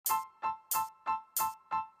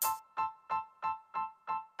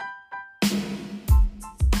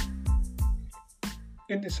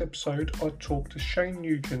In this episode, I talk to Shane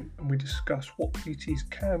Nugent and we discuss what PTs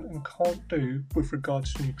can and can't do with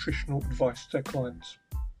regards to nutritional advice to their clients.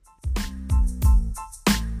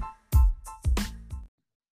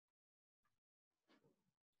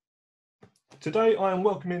 Today, I am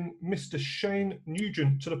welcoming Mr. Shane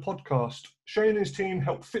Nugent to the podcast. Shane and his team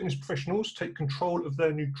help fitness professionals take control of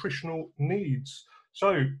their nutritional needs.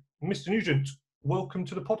 So, Mr. Nugent, welcome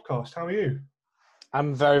to the podcast. How are you?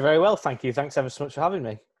 I'm very, very well, thank you. Thanks ever so much for having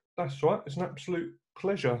me. That's right. It's an absolute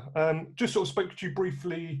pleasure. Just sort of spoke to you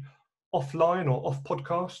briefly offline or off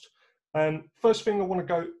podcast. First thing I want to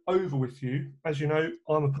go over with you, as you know,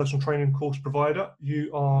 I'm a personal training course provider. You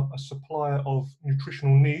are a supplier of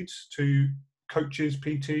nutritional needs to coaches,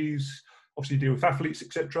 PTs, obviously deal with athletes,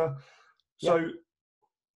 etc. So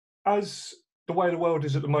as the way the world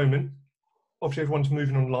is at the moment, obviously everyone's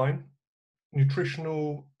moving online.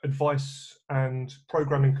 Nutritional advice and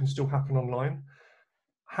programming can still happen online.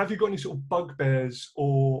 Have you got any sort of bugbears,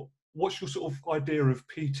 or what's your sort of idea of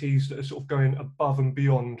PTs that are sort of going above and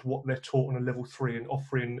beyond what they're taught on a level 3 and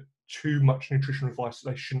offering too much nutritional advice that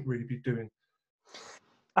they shouldn't really be doing?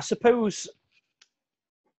 I suppose,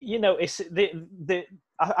 you know, it's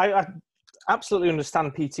I absolutely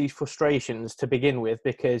understand PT's frustrations to begin with,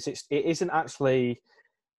 because it isn't actually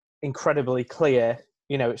incredibly clear.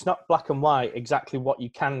 You know, it's not black and white exactly what you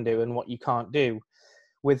can do and what you can't do.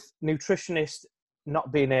 With nutritionist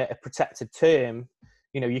not being a protected term,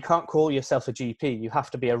 you know, you can't call yourself a GP. You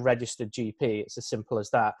have to be a registered GP. It's as simple as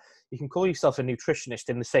that. You can call yourself a nutritionist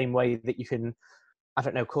in the same way that you can, I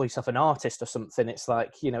don't know, call yourself an artist or something. It's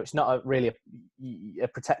like, you know, it's not really a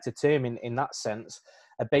protected term in that sense.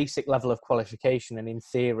 A basic level of qualification, and in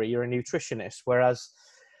theory, you're a nutritionist. Whereas,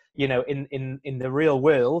 you know, in the real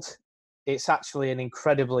world, it's actually an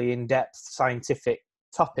incredibly in-depth scientific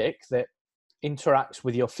topic that interacts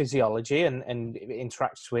with your physiology and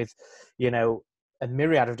interacts with, you know, a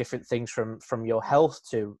myriad of different things from your health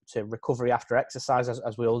to recovery after exercise,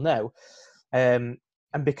 as we all know. And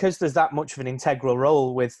because there's that much of an integral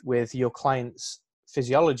role with your client's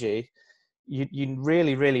physiology, you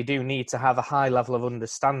really, really do need to have a high level of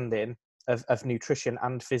understanding of nutrition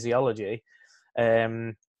and physiology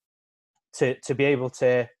to be able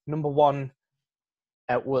to, number one,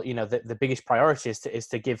 well, you know, the biggest priority is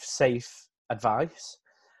to give safe advice,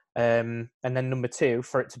 and then number two,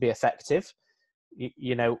 for it to be effective.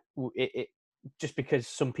 You know, it just because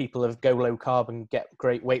some people go low carb and get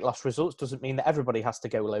great weight loss results doesn't mean that everybody has to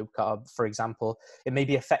go low carb. For example, it may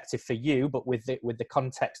be effective for you, but with the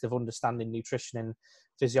context of understanding nutrition and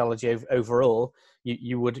physiology overall,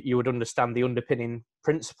 you would understand the underpinning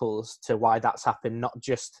principles to why that's happened, not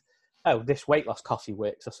just, oh, this weight loss coffee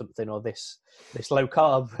works or something, or this low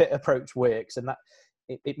carb approach works, and that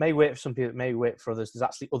it may work for some people, it may work for others. There's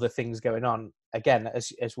actually other things going on, again,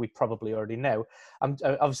 as we probably already know.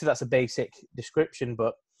 Obviously that's a basic description,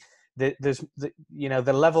 but there's you know,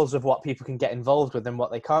 the levels of what people can get involved with and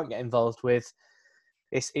what they can't get involved with,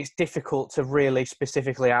 it's difficult to really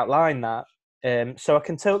specifically outline that. So I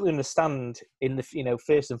can totally understand, in the, you know,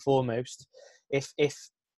 first and foremost, if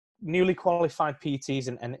newly qualified PTs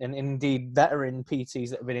and indeed veteran PTs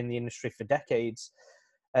that have been in the industry for decades,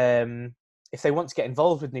 if they want to get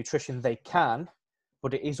involved with nutrition, they can,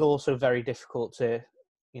 but it is also very difficult to,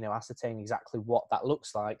 you know, ascertain exactly what that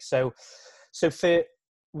looks like. So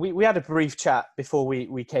we had a brief chat before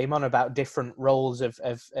we came on about different roles of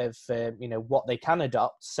you know, what they can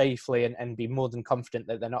adopt safely and be more than confident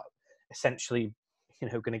that they're not essentially, you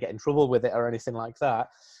know, going to get in trouble with it or anything like that.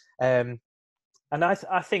 And I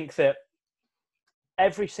think that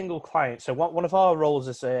every single client, so one of our roles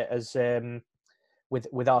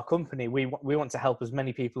with our company, we want to help as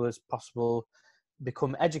many people as possible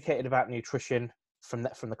become educated about nutrition from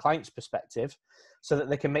the client's perspective, so that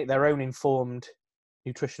they can make their own informed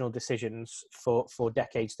nutritional decisions for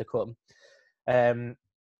decades to come.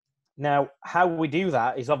 Now, how we do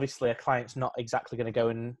that is, obviously a client's not exactly going to go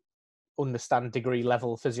and understand degree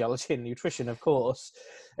level physiology and nutrition, of course,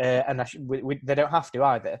 and they don't have to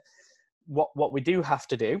either. What we do have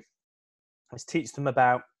to do is teach them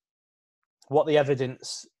about what the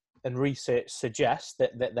evidence and research suggests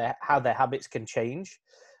that how their habits can change,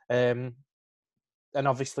 and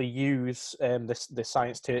obviously use the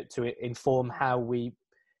science to inform how we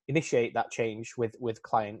initiate that change with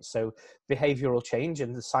clients. So behavioral change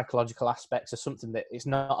and the psychological aspects are something that is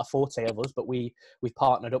not a forte of us, but we've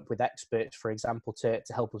partnered up with experts, for example, to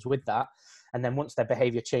help us with that. And then once their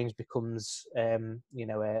behavior change becomes, you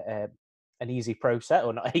know, an easy process,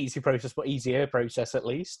 or not an easy process, but easier process at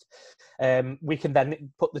least, we can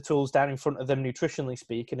then put the tools down in front of them, nutritionally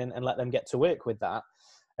speaking, and let them get to work with that.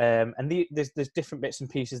 There's different bits and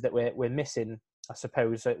pieces that we're missing, I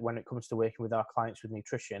suppose, when it comes to working with our clients with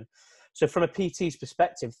nutrition. So from a PT's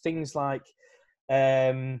perspective, things like,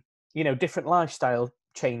 different lifestyle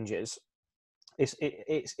changes.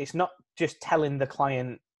 It's not just telling the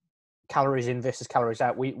client calories in versus calories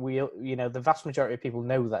out. We the vast majority of people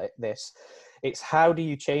know that this. It's how do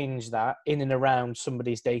you change that in and around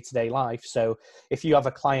somebody's day-to-day life. So if you have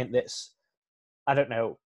a client that's, I don't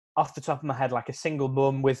know, off the top of my head, like a single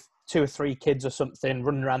mum with 2 or 3 kids or something,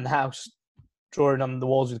 running around the house, drawing on the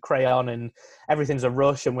walls with crayon, and everything's a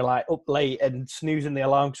rush, and we're like up late and snoozing the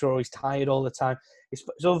alarm because we're always tired all the time. It's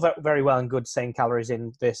all very well and good saying calories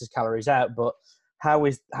in versus calories out, but how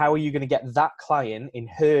are you going to get that client in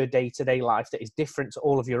her day-to-day life that is different to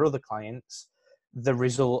all of your other clients the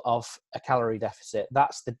result of a calorie deficit?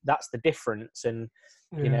 That's the difference. And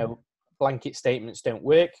blanket statements don't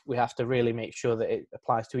work. We have to really make sure that it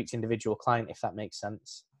applies to each individual client, if that makes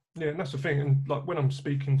sense. Yeah, and that's the thing. And like when I'm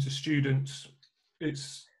speaking to students,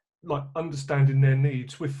 it's like understanding their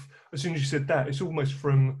needs. With, as soon as you said that, it's almost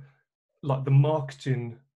from like the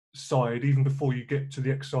marketing side, even before you get to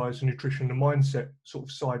the exercise and nutrition, the mindset sort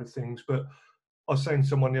of side of things. But I was saying to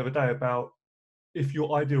someone the other day about, if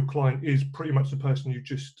your ideal client is pretty much the person you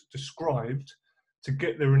just described, to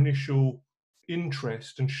get their initial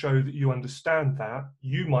interest and show that you understand that,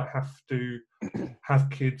 you might have to have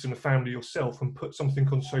kids and a family yourself and put something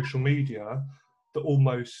on social media that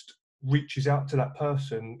almost reaches out to that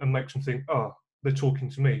person and makes them think, oh, they're talking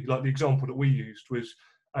to me. Like the example that we used was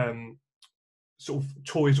sort of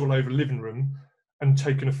toys all over the living room and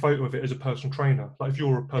taking a photo of it as a personal trainer. Like if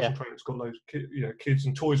you're a personal trainer that's got loads of kids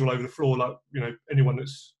and toys all over the floor, like, anyone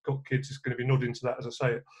that's got kids is going to be nodding to that as I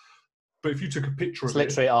say it. But if you took a picture of it...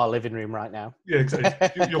 It's literally our living room right now. Yeah,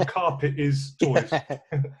 exactly. Your carpet is toys. Yeah.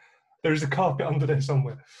 There is a carpet under there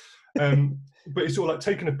somewhere. But it's all like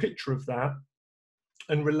taking a picture of that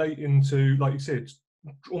and relating to, like you said,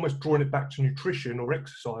 almost drawing it back to nutrition or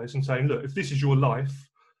exercise and saying, look, if this is your life,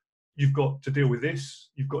 you've got to deal with this.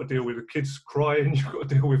 You've got to deal with the kids crying. You've got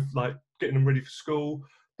to deal with like getting them ready for school.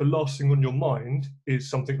 The last thing on your mind is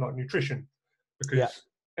something like nutrition, because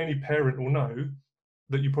any parent will know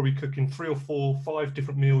that you're probably cooking 3 or 4, 5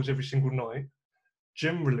 different meals every single night.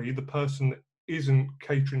 Generally, the person that isn't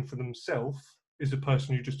catering for themselves is the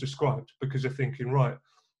person you just described, because they're thinking, right,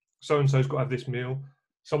 so-and-so's got to have this meal.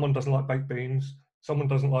 Someone doesn't like baked beans. Someone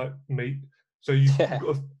doesn't like meat. So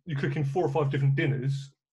you're cooking 4 or 5 different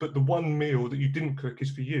dinners, but the one meal that you didn't cook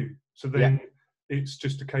is for you. So then it's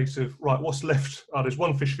just a case of, right, what's left? Oh, there's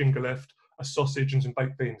 1 fish finger left, a sausage and some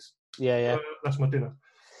baked beans. That's my dinner.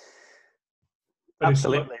 And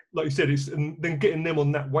absolutely. Like you said, and then getting them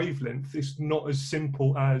on that wavelength, it's not as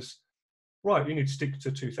simple as, right, you need to stick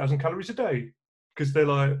to 2,000 calories a day. Because they're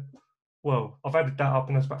like, well, I've added that up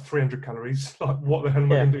and that's about 300 calories. Like, what the hell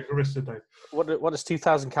am I going to do for the rest of the day? What does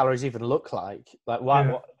 2,000 calories even look like? Like, why?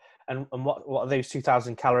 Yeah. What are those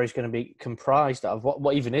 2,000 calories going to be comprised of?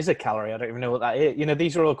 What even is a calorie? I don't even know what that is.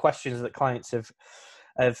 These are all questions that clients have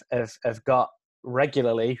got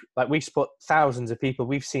regularly. Like, we've spot thousands of people.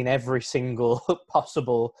 We've seen every single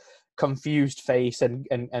possible confused face and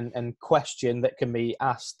question that can be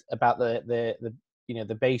asked about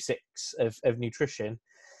the basics of nutrition.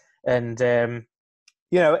 And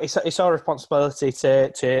it's our responsibility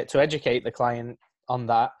to educate the client on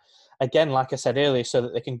that. Again, like I said earlier, so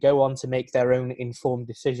that they can go on to make their own informed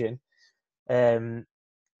decision. I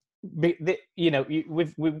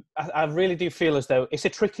really do feel as though it's a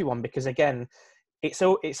tricky one, because again,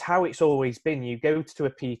 it's how it's always been. You go to a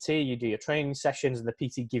PT, you do your training sessions, and the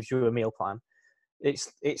PT gives you a meal plan.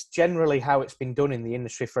 It's generally how it's been done in the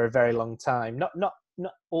industry for a very long time. Not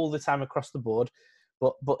all the time across the board,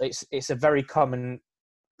 but it's a very common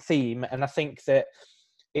theme, and I think that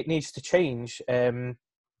it needs to change.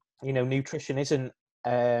 Nutrition isn't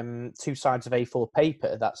 2 sides of A4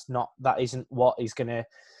 paper. That isn't what is going to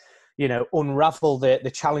unravel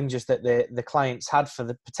the challenges that the clients had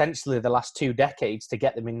for potentially the last 2 decades to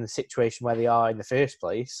get them in the situation where they are in the first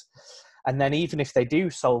place. And then even if they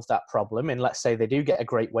do solve that problem, and let's say they do get a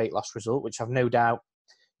great weight loss result, which I've no doubt,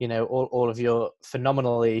 all of your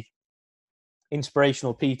phenomenally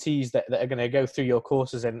inspirational PTs that are going to go through your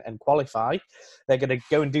courses and qualify, they're going to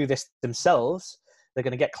go and do this themselves. They're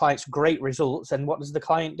going to get clients great results. And what does the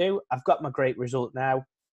client do? I've got my great result now.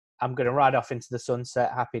 I'm going to ride off into the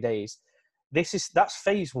sunset, happy days. That's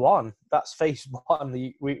phase 1. That's phase 1.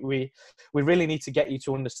 We really need to get you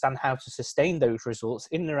to understand how to sustain those results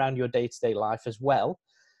in and around your day-to-day life as well.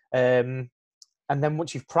 And then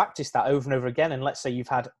once you've practiced that over and over again, and let's say you've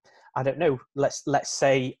had, I don't know, let's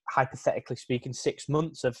say hypothetically speaking, 6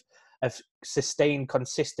 months of of sustained,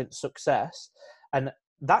 consistent success. And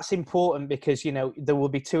that's important because, you know, there will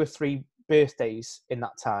be 2 or 3 birthdays in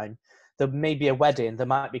that time. There may be a wedding, there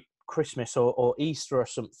might be Christmas or Easter or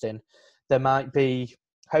something. There might be,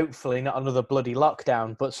 hopefully not another bloody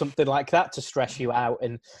lockdown, but something like that to stress you out.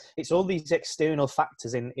 And it's all these external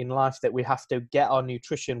factors in life that we have to get our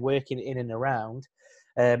nutrition working in and around.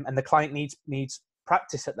 And the client needs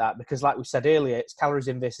practice at that, because like we said earlier, it's calories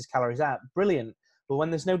in versus calories out. Brilliant. But when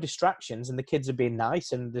there's no distractions and the kids are being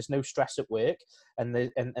nice and there's no stress at work and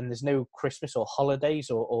there's no Christmas or holidays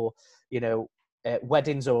or you know,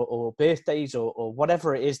 weddings or birthdays or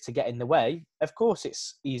whatever it is to get in the way, of course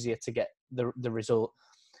it's easier to get the result.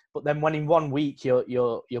 But then when in 1 week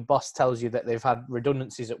your boss tells you that they've had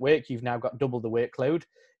redundancies at work, you've now got double the workload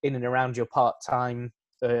in and around your part-time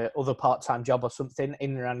other part-time job or something,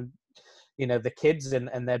 in and around, you know, the kids, and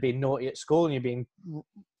they're being naughty at school, and you're being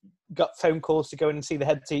got phone calls to go in and see the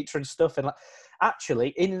head teacher and stuff, and like,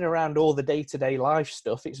 actually in and around all the day-to-day life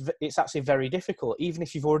stuff, it's actually very difficult, even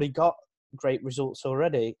if you've already got great results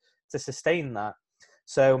already, to sustain that.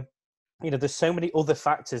 So, you know, there's so many other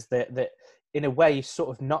factors that in a way sort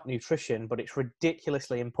of not nutrition, but it's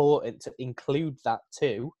ridiculously important to include that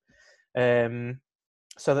too,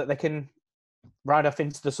 so that they can ride off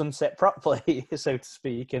into the sunset properly, so to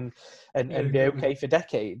speak, and be okay for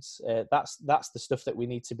decades. That's the stuff that we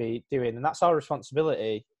need to be doing, and that's our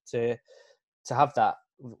responsibility to have that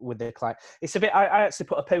with the client. It's a bit. I actually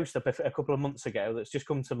put a post up a couple of months ago that's just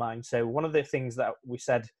come to mind. So one of the things that we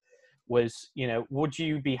said was, you know, would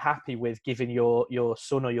you be happy with giving your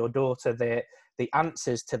son or your daughter the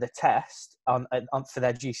answers to the test on for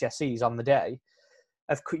their GCSEs on the day?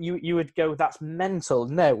 You would go, that's mental.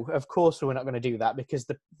 No, of course we're not going to do that, because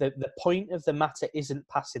the point of the matter isn't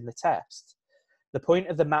passing the test. The point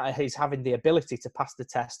of the matter is having the ability to pass the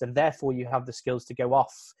test, and therefore you have the skills to go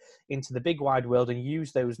off into the big wide world and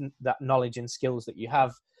use that knowledge and skills that you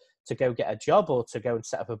have to go get a job or to go and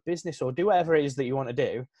set up a business or do whatever it is that you want to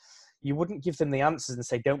do. You wouldn't give them the answers and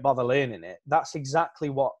say, don't bother learning it. That's exactly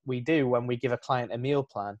what we do when we give a client a meal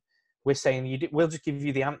plan. We're saying, we'll just give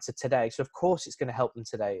you the answer today. So of course it's going to help them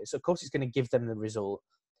today. So of course it's going to give them the result.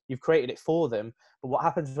 You've created it for them. But what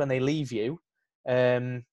happens when they leave you,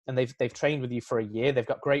 and they've trained with you for a year, they've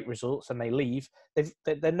got great results, and they leave,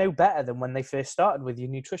 they're no better than when they first started with you,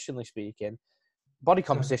 nutritionally speaking. Body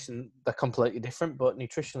composition, they're completely different, but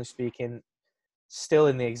nutritionally speaking, still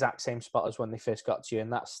in the exact same spot as when they first got to you.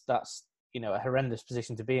 And that's you know, a horrendous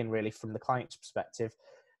position to be in, really, from the client's perspective.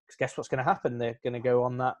 Because guess what's going to happen? They're going to go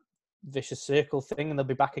on that vicious circle thing, and they'll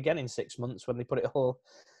be back again in 6 months when they put it all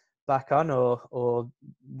back on, or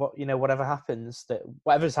what, you know, whatever happens, that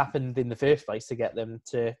whatever's happened in the first place to get them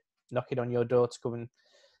to knocking on your door to come and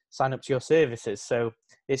sign up to your services. So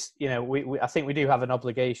it's, you know, we I think we do have an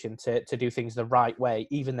obligation to do things the right way,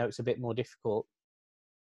 even though it's a bit more difficult.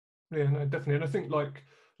 Yeah, no, definitely. And I think like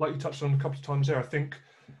you touched on a couple of times there, I think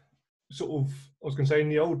sort of, I was going to say in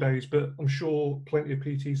the old days, but I'm sure plenty of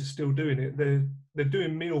PTs are still doing it. They're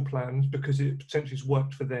doing meal plans because it potentially has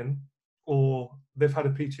worked for them, or they've had a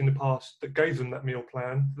PT in the past that gave them that meal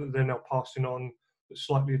plan that they're now passing on, that's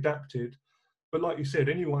slightly adapted. But like you said,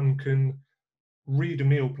 anyone can read a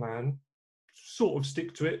meal plan, sort of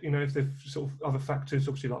stick to it, you know, if there's sort of other factors,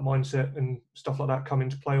 obviously like mindset and stuff like that come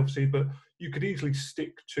into play, obviously, but you could easily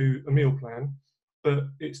stick to a meal plan. But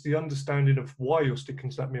it's the understanding of why you're sticking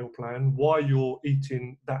to that meal plan, why you're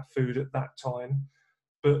eating that food at that time.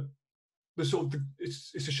 But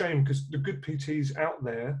it's a shame, because the good PTs out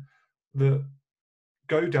there that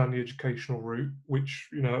go down the educational route, which,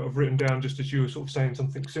 you know, I've written down just as you were sort of saying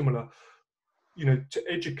something similar, you know, to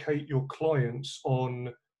educate your clients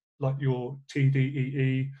on like your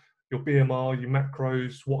TDEE, your BMR, your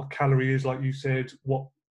macros, what a calorie is, like you said, what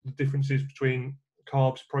the difference is between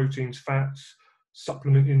carbs, proteins, fats,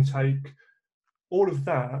 supplement intake. All of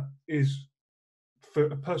that is, for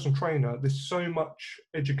a personal trainer, there's so much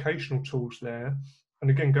educational tools there.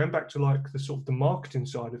 And again, going back to like the sort of the marketing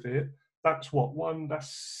side of it, that's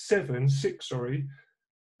six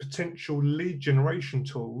potential lead generation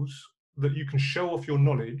tools that you can show off your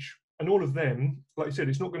knowledge. And all of them, like you said,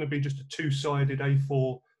 it's not going to be just a two-sided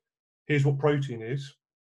A4, here's what protein is.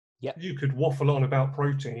 Yeah. You could waffle on about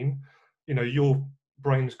protein. You know, your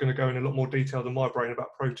brain's going to go in a lot more detail than my brain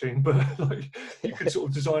about protein, but like you could sort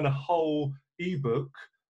of design a whole ebook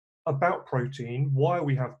about protein, why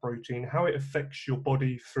we have protein, how it affects your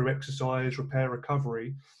body through exercise, repair,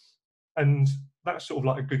 recovery. And that's sort of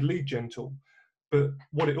like a good lead gen tool. But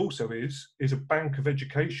what it also is a bank of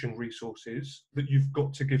education resources that you've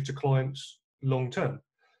got to give to clients long term.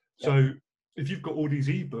 Yep. So if you've got all these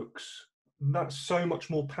ebooks that's so much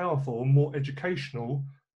more powerful and more educational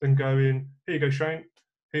than going, here you go, Shane,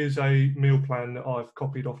 here's a meal plan that I've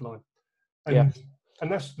copied offline. Yeah.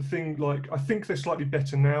 And that's the thing, like, I think they're slightly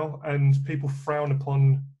better now, and people frown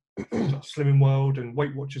upon things like Slimming World and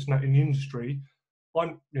Weight Watchers and that in the industry.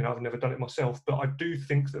 I've never done it myself, but I do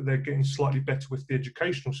think that they're getting slightly better with the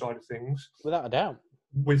educational side of things. Without a doubt.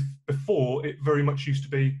 With before, it very much used to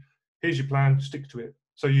be, here's your plan, stick to it.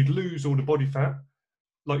 So you'd lose all the body fat,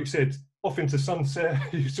 like you said, off into sunset.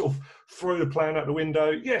 You sort of throw the plan out the window.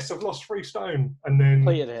 Yes, I've lost 3 stone, and then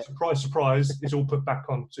surprise, surprise, it's all put back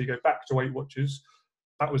on. So you go back to Weight Watchers.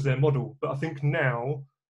 That was their model. But I think now,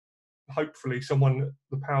 hopefully,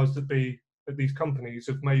 the powers that be at these companies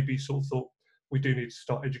have maybe sort of thought, we do need to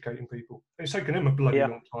start educating people. It's taken them a bloody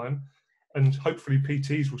long time, and hopefully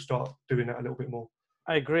PTs will start doing that a little bit more.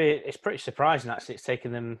 I agree. It's pretty surprising, actually. It's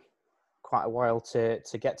taken them quite a while to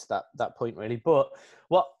get to that point, really. But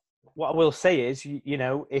what I will say is,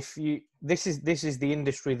 this is the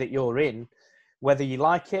industry that you're in. Whether you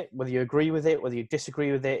like it, whether you agree with it, whether you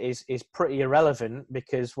disagree with it, is pretty irrelevant,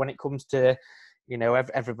 because when it comes to,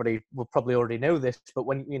 everybody will probably already know this, but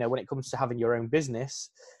when it comes to having your own business,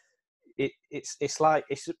 it's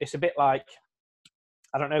a bit like,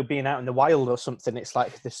 I don't know, being out in the wild or something. It's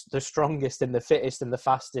like the strongest and the fittest and the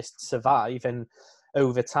fastest survive, and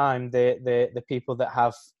over time, the people that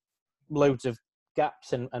have loads of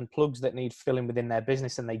gaps and plugs that need filling within their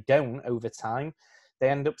business, and they don't, over time, they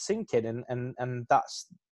end up sinking, and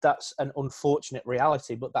that's an unfortunate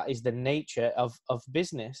reality, but that is the nature of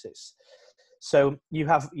business. So you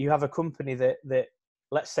have a company that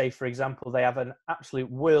let's say, for example, they have an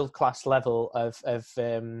absolute world-class level of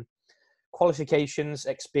qualifications,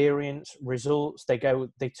 experience, results. They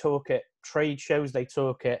talk at trade shows, they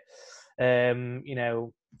talk at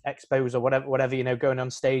expos or whatever, going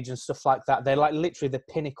on stage and stuff like that. They're like literally the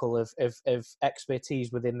pinnacle of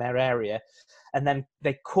expertise within their area. And then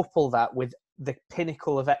they couple that with the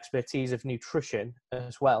pinnacle of expertise of nutrition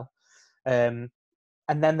as well. And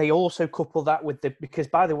then they also couple that with because,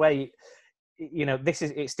 by the way,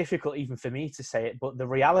 it's difficult even for me to say it, but the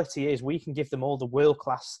reality is we can give them all the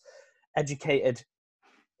world-class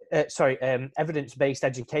evidence-based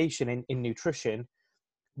education in nutrition,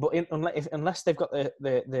 but unless they've got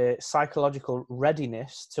the psychological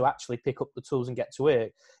readiness to actually pick up the tools and get to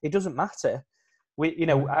work, it doesn't matter.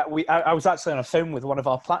 I was actually on a phone with one of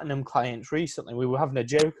our platinum clients recently. We were having a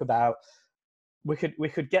joke about we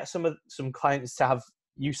could get some clients to have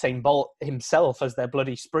Usain Bolt himself as their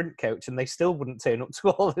bloody sprint coach, and they still wouldn't turn up to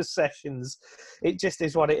all the sessions. It just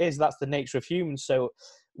is what it is. That's the nature of humans. So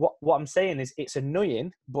what I'm saying is, it's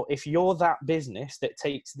annoying, but if you're that business that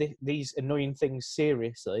takes these annoying things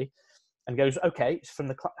seriously and goes, okay,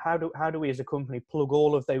 how do we as a company plug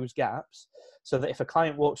all of those gaps so that if a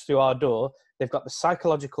client walks through our door, they've got the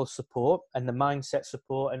psychological support and the mindset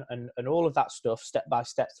support and all of that stuff step by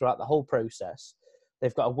step throughout the whole process.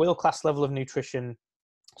 They've got a world-class level of nutrition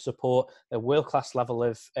support, a world-class level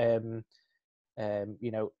of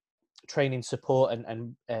training support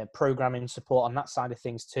and programming support on that side of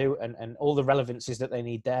things too, and all the relevancies that they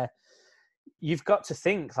need there. You've got to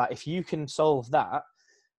think that if you can solve that,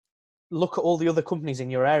 look at all the other companies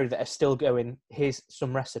in your area that are still going, here's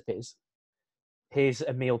some recipes, here's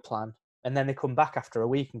a meal plan, and then they come back after a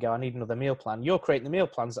week and go, I need another meal plan. You're creating the meal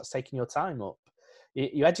plans, that's taking your time up.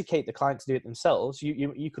 You educate the client to do it themselves.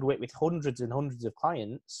 You could work with hundreds and hundreds of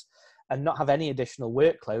clients and not have any additional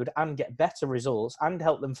workload and get better results and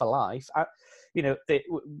help them for life. I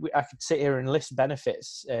could sit here and list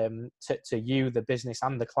benefits to you, the business,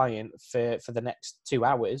 and the client for the next 2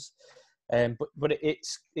 hours. But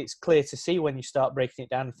it's clear to see when you start breaking it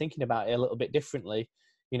down and thinking about it a little bit differently.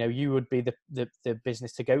 You would be the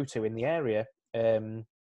business to go to in the area,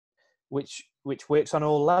 which works on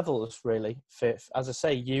all levels, really. For, as I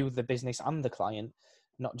say, you, the business, and the client,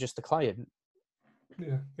 not just the client.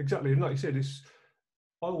 Yeah, exactly. And like you said,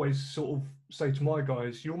 I always sort of say to my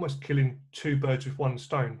guys, you're almost killing 2 birds with 1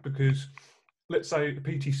 stone, because let's say a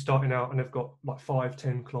PT's starting out and they've got like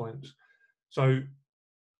 5-10 clients. So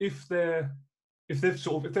if they're a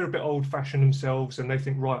bit old fashioned themselves and they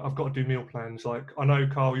think, right, I've got to do meal plans. Like, I know,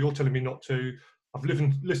 Carl, you're telling me not to. I've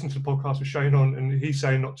listened to the podcast with Shane on, and he's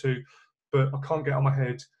saying not to, but I can't get out of my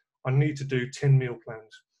head. I need to do 10 meal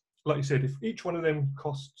plans. Like you said, if each one of them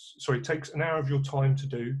takes an hour of your time to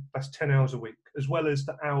do, that's 10 hours a week, as well as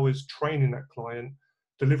the hours training that client,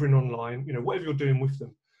 delivering online, whatever you're doing with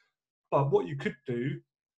them. But what you could do,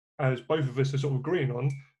 as both of us are sort of agreeing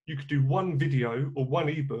on, you could do 1 video or 1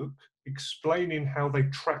 ebook explaining how they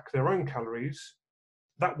track their own calories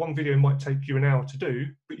that one video might take you an hour to do,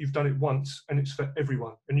 but you've done it once and it's for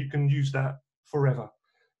everyone, and you can use that forever.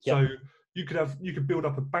 Yep. So you could build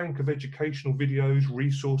up a bank of educational videos,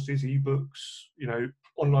 resources, ebooks,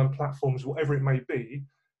 online platforms, whatever it may be.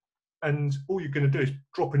 And all you're going to do is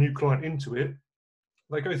drop a new client into it.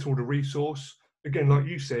 They go through the resource. Again, like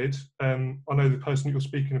you said, I know the person that you're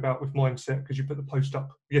speaking about with mindset, because you put the post up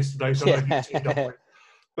yesterday, so I know you teamed up with.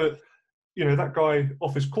 But that guy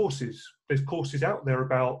offers courses. There's courses out there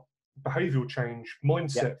about behavioral change,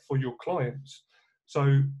 mindset for your clients.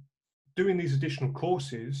 So doing these additional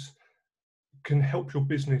courses can help your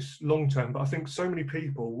business long term. But I think so many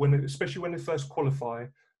people, especially when they first qualify,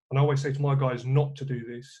 and I always say to my guys not to do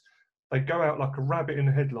this, they go out like a rabbit in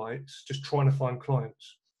the headlights just trying to find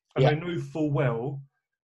clients. And they know full well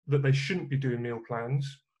that they shouldn't be doing meal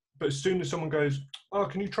plans. But as soon as someone goes, "Oh,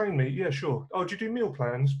 can you train me?" "Yeah, sure." "Oh, do you do meal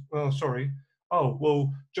plans?" "Oh, sorry." "Oh,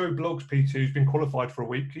 well, Joe Blogg's PT, who's been qualified for a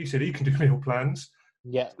week, he said he can do meal plans."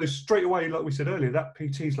 Yeah. So straight away, like we said earlier, that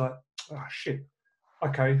PT's like, "Oh, shit.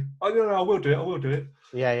 Okay, I will do it."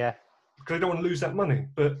 Yeah. Because they don't want to lose that money.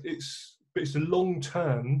 But it's the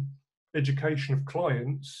long-term education of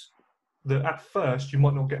clients that at first you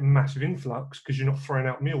might not get a massive influx because you're not throwing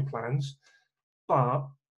out meal plans, but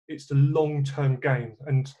it's the long-term game,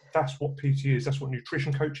 and that's what PT is. That's what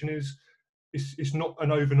nutrition coaching is. It's not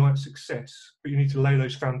an overnight success, but you need to lay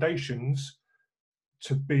those foundations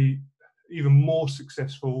to be even more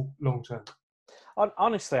successful long-term.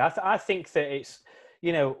 Honestly, I think that it's,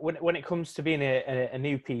 when it comes to being a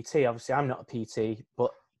new PT, obviously I'm not a PT,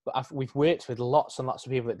 but we've worked with lots and lots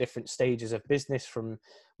of people at different stages of business, from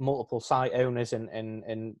multiple site owners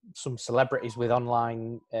and some celebrities with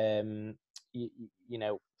online,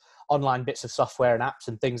 online bits of software and apps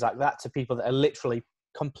and things like that, to people that are literally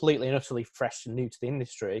completely and utterly fresh and new to the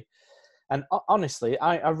industry. And honestly,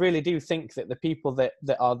 I really do think that the people that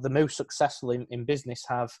are the most successful in business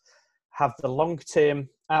have the long-term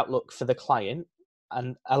outlook for the client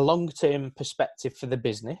and a long-term perspective for the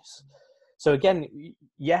business. So again,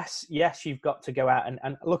 yes, you've got to go out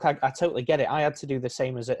and look, I totally get it. I had to do the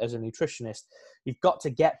same as a nutritionist. You've got to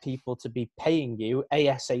get people to be paying you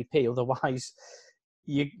ASAP. Otherwise,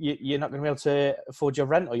 you're not going to be able to afford your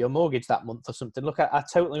rent or your mortgage that month or something. Look, I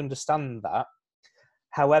totally understand that.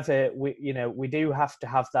 However, we do have to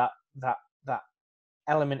have that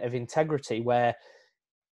element of integrity where,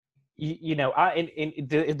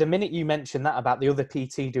 the minute you mentioned that about the other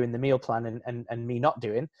PT doing the meal plan and me not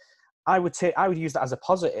doing, I would use that as a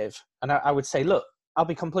positive. And I would say, look, I'll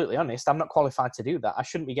be completely honest, I'm not qualified to do that. I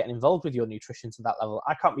shouldn't be getting involved with your nutrition to that level.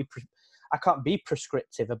 I can't be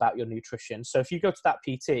prescriptive about your nutrition. So if you go to that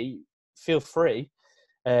PT, feel free.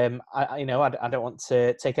 I don't want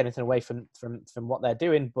to take anything away from what they're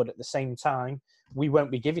doing, but at the same time, we won't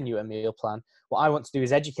be giving you a meal plan. What I want to do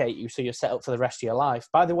is educate you so you're set up for the rest of your life.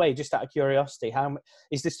 By the way, just out of curiosity,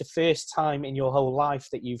 is this the first time in your whole life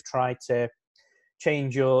that you've tried to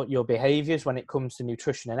change your behaviors when it comes to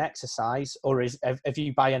nutrition and exercise, or have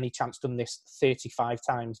you by any chance done this 35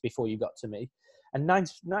 times before you got to me? And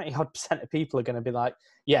 90% of people are going to be like,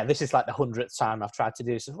 yeah, this is like the 100th time I've tried to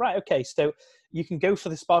do this. Right, okay, so you can go for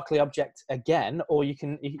the sparkly object again, or you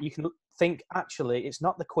can think, actually, it's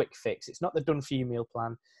not the quick fix. It's not the done for you meal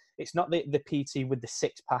plan. It's not the PT with the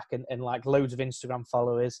 6-pack and like loads of Instagram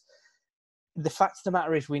followers. The fact of the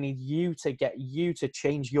matter is, we need you to get you to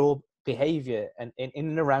change your behavior and in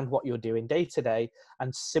and around what you're doing day to day,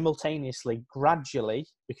 and simultaneously, gradually,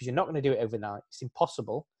 because you're not going to do it overnight. It's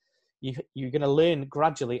impossible. You're going to learn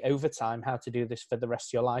gradually over time how to do this for the rest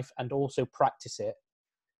of your life, and also practice it.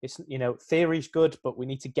 It's, theory's good, but we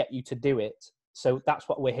need to get you to do it. So that's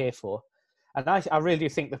what we're here for. And I really do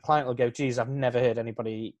think the client will go, geez, I've never heard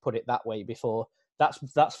anybody put it that way before.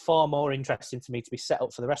 That's far more interesting to me, to be set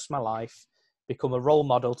up for the rest of my life, become a role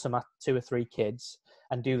model to my 2 or 3 kids,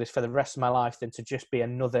 and do this for the rest of my life, than to just be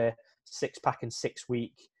another 6-pack and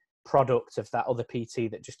 6-week product of that other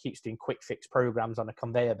PT that just keeps doing quick fix programs on a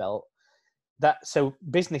conveyor belt. So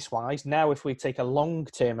business wise, now if we take a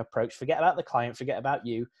long-term approach, forget about the client, forget about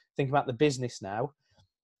you, think about the business now.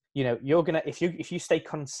 You're gonna, if you stay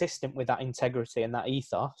consistent with that integrity and that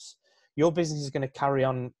ethos, your business is going to carry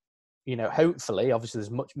on. Hopefully, obviously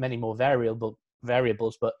there's many more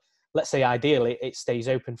variables, but let's say ideally it stays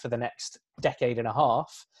open for the next decade and a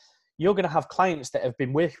half. You're going to have clients that have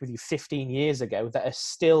been working with you 15 years ago that are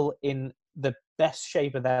still in the best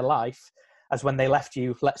shape of their life as when they left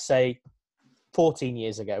you, let's say 14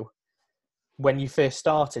 years ago, when you first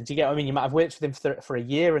started. Do you get what I mean? You might have worked with them for a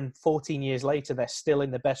year, and 14 years later, they're still in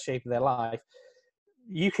the best shape of their life.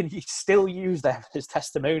 You can still use them as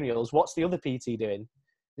testimonials. What's the other PT doing?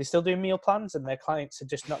 They're still doing meal plans, and their clients are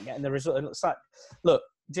just not getting the result. And it's like, look,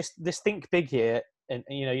 just think big here, and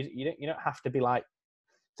you know, you don't have to be like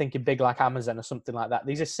thinking big like Amazon or something like that.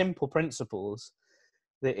 These are simple principles.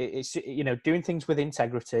 It's, you know, doing things with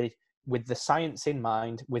integrity, with the science in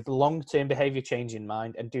mind, with long-term behavior change in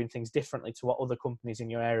mind, and doing things differently to what other companies in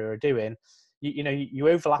your area are doing. You know, you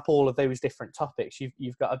overlap all of those different topics.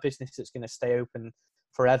 You've got a business that's going to stay open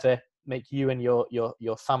forever, make you and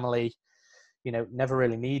your family, you know, never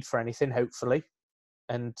really need for anything, hopefully.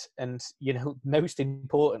 And you know, most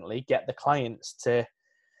importantly, get the clients to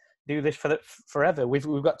do this forever. We've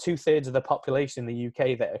got 2/3 of the population in the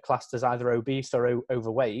UK that are classed as either obese or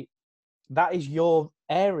overweight. That is your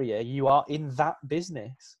area. You are in that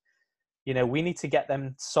business. You know, we need to get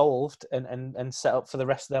them solved and set up for the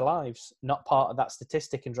rest of their lives, not part of that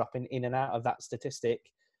statistic and dropping in and out of that statistic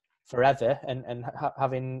forever and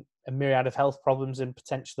having a myriad of health problems and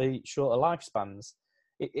potentially shorter lifespans.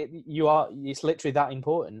 It's literally that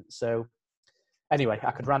important. So anyway,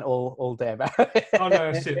 I could rant all day about it. Oh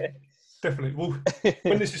no, that's it. Definitely. Well,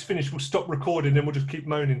 when this is finished, we'll stop recording and we'll just keep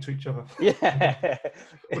moaning to each other. Yeah.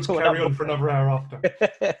 We'll just carry on for another hour after.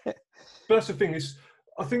 But that's the thing is,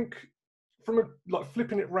 I think from like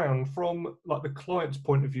flipping it round from like the client's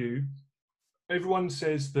point of view, everyone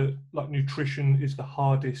says that like nutrition is the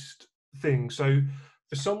hardest thing. So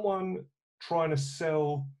for someone trying to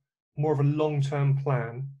sell more of a long-term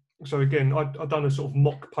plan, so again, I've done a sort of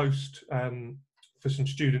mock post for some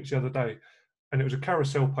students the other day, and it was a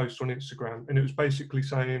carousel post on Instagram, and it was basically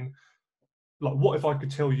saying, like, what if I could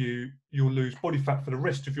tell you you'll lose body fat for the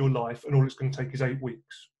rest of your life and all it's going to take is 8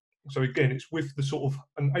 weeks? So again, it's with the sort of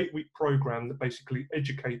an 8-week program that basically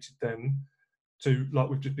educated them to, like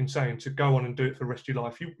we've just been saying, to go on and do it for the rest of your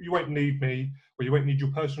life. You won't need me, or you won't need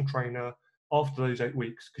your personal trainer after those 8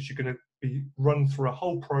 weeks, because you're going to be run through a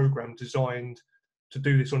whole program designed to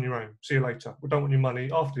do this on your own. See you later. We don't want your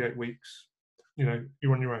money after the 8 weeks. You know,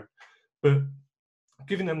 you're on your own. But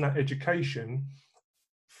giving them that education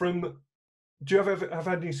do you ever have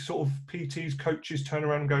had any sort of PTs, coaches turn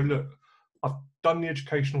around and go, look, I've done the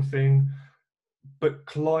educational thing, but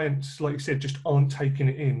clients, like you said, just aren't taking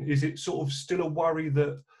it in? Is it sort of still a worry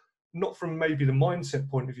that, not from maybe the mindset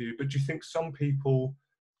point of view, but do you think some people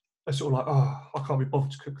are sort of like, oh, I can't be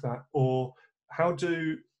bothered to cook that? Or how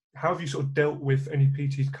have you sort of dealt with any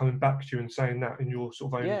PTs coming back to you and saying that in your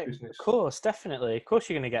sort of own business? Of course, definitely. Of course,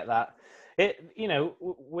 you're going to get that. You know,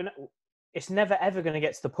 it's never ever going to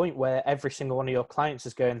get to the point where every single one of your clients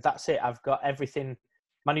is going, that's it, I've got everything.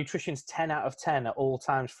 My nutrition's 10 out of 10 at all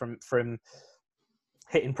times, from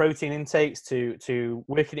hitting protein intakes to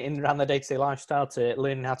working it in around their day-to-day lifestyle, to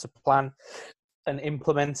learning how to plan and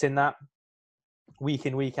implementing that week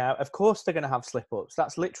in, week out. Of course, they're going to have slip-ups.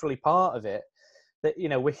 That's literally part of it. That, you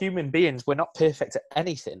know, we're human beings. We're not perfect at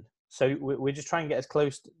anything. So we're just trying to get as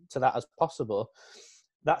close to that as possible.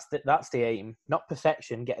 That's the aim, not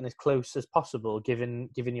perfection, getting as close as possible given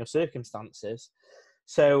your circumstances.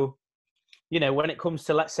 So, you know, when it comes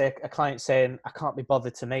to, let's say, a client saying, I can't be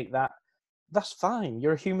bothered to make that, that's fine.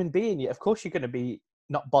 You're a human being. Of course, you're going to be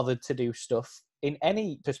not bothered to do stuff in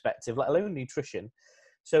any perspective, let alone nutrition.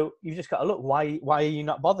 So you've just got to look, why are you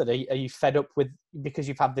not bothered? Are you fed up with, because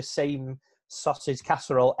you've had the same sausage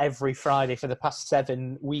casserole every Friday for the past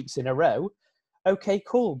 7 weeks in a row? Okay,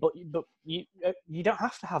 cool. But you don't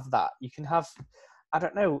have to have that. You can have, I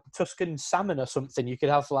don't know, Tuscan salmon or something. You could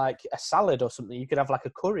have like a salad or something. You could have like a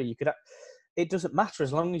curry. You could have, it doesn't matter,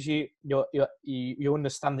 as long as you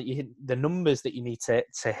understand that you hit the numbers that you need to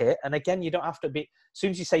hit. And again, you don't have to be, as soon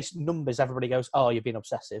as you say numbers, everybody goes, oh, you're being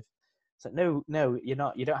obsessive. So no, you're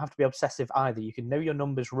not. You don't have to be obsessive either. You can know your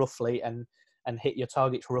numbers roughly and hit your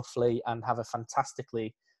targets roughly and have a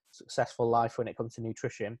fantastically successful life when it comes to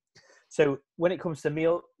nutrition. So when it comes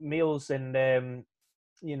to meals and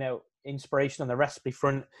you know, inspiration on the recipe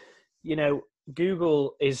front, you know,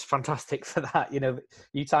 Google is fantastic for that. You know,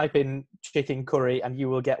 you type in chicken curry and you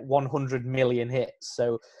will get 100 million hits.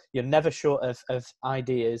 So you're never short of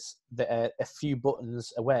ideas that are a few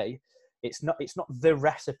buttons away. It's not the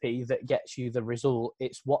recipe that gets you the result.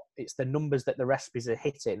 It's the numbers that the recipes are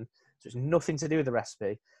hitting. So it's nothing to do with the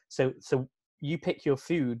recipe. So you pick your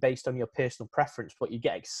food based on your personal preference, what you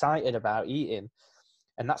get excited about eating.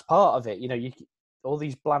 And that's part of it. You know, all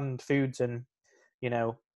these bland foods and, you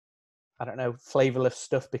know, I don't know, flavorless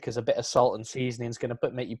stuff because a bit of salt and seasoning is going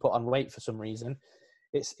to make you put on weight for some reason.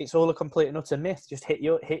 It's all a complete and utter myth. Just hit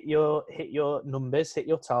your numbers, hit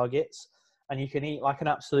your targets, and you can eat like an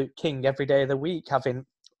absolute king every day of the week. Having,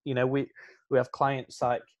 you know, we have clients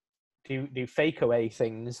like do fake away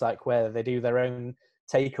things, like where they do their own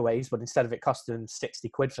takeaways, but instead of it costing them 60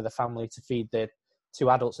 quid for the family to feed the 2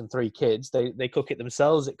 adults and 3 kids, they cook it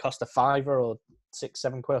themselves. It costs a fiver or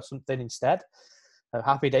 6-7 quid or something instead.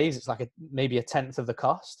 Happy days, it's like maybe a tenth of the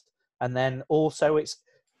cost. And then also it's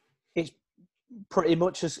pretty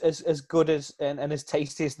much as good as and as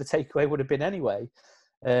tasty as the takeaway would have been anyway.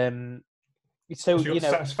 So you got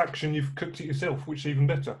satisfaction, you've cooked it yourself, which is even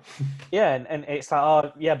better. Yeah, and it's like,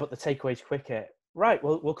 oh yeah, but the takeaway's quicker. Right,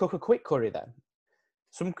 well, we'll cook a quick curry then.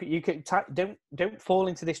 You could don't fall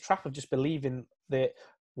into this trap of just believing that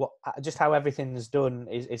just how everything's done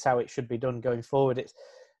is how it should be done going forward. It's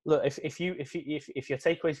look, if your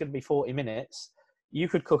takeaway is going to be 40 minutes, you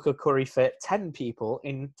could cook a curry for 10 people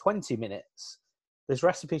in 20 minutes. There's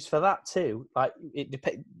recipes for that too. Like it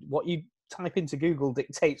depends what you type into Google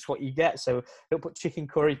dictates what you get. So don't put chicken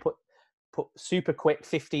curry, put super quick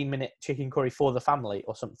 15-minute chicken curry for the family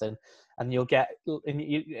or something, and you'll get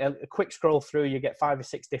a quick scroll through. You get 5 or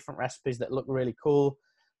 6 different recipes that look really cool.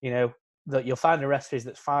 You know that you'll find a recipes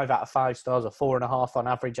that's 5 out of 5 stars or 4.5 on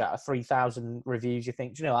average out of 3,000 reviews. You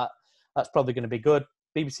think, you know, that's probably going to be good.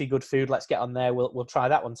 BBC Good Food. Let's get on there. We'll try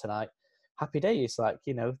that one tonight. Happy days. Like,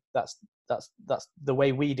 you know, that's the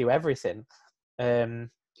way we do everything.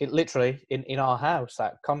 It literally in our house,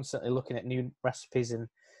 like constantly looking at new recipes. And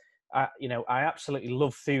I absolutely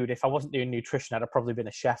love food. If I wasn't doing nutrition, I'd have probably been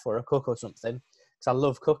a chef or a cook or something, because I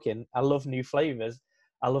love cooking. I love new flavors.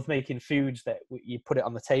 I love making foods that you put it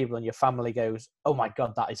on the table and your family goes, oh my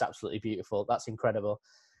God, that is absolutely beautiful. That's incredible.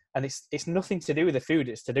 And it's nothing to do with the food.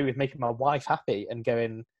 It's to do with making my wife happy and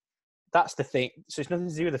going, that's the thing. So it's nothing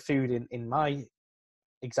to do with the food in my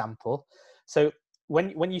example. So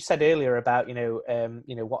when you said earlier about,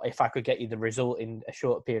 what if I could get you the result in a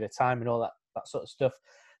short period of time and all that sort of stuff,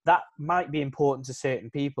 that might be important to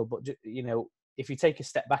certain people. But, you know, if you take a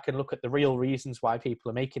step back and look at the real reasons why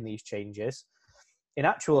people are making these changes, in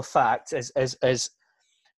actual fact, as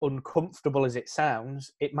uncomfortable as it sounds,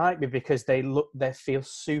 it might be because they feel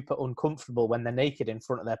super uncomfortable when they're naked in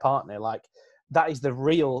front of their partner. Like, that is the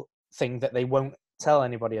real thing that they won't tell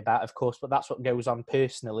anybody about, of course, but that's what goes on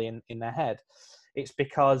personally in their head. It's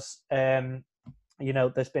because,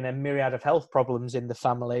 there's been a myriad of health problems in the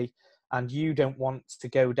family, and you don't want to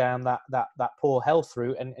go down that poor health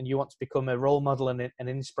route, and you want to become a role model and an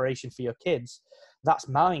inspiration for your kids. That's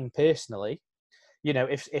mine personally. You know,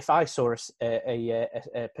 if I saw a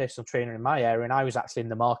personal trainer in my area and I was actually in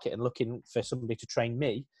the market and looking for somebody to train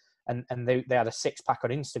me, and they had a 6-pack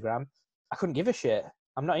on Instagram, I couldn't give a shit.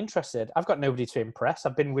 I'm not interested. I've got nobody to impress.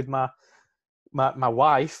 I've been with my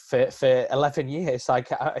wife for 11 years. Like,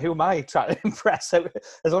 who am I trying to impress? So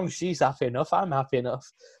as long as she's happy enough, I'm happy enough.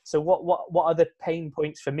 So what are the pain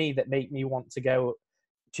points for me that make me want to go,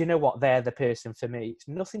 do you know what? They're the person for me. It's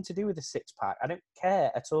nothing to do with the 6-pack. I don't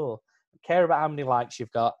care at all. I don't care about how many likes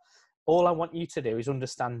you've got. All I want you to do is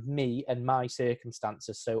understand me and my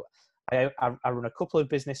circumstances. So I run a couple of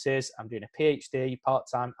businesses. I'm doing a PhD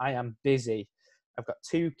part-time. I am busy. I've got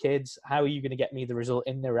 2 kids. How are you going to get me the result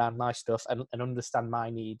in and around my stuff and understand my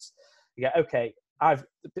needs? You go, okay,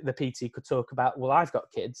 the PT could talk about, well, I've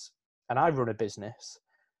got kids and I run a business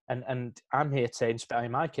and I'm here to inspire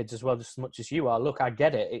my kids as well, just as much as you are. Look, I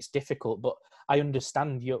get it. It's difficult, but I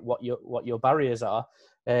understand what your barriers are.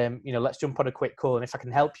 Let's jump on a quick call. And if I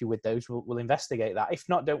can help you with those, we'll investigate that. If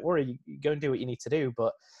not, don't worry, you go and do what you need to do.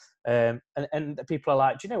 But, and people are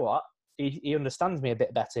like, do you know what? He understands me a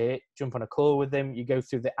bit better. Jump on a call with him. You go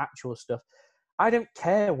through the actual stuff. I don't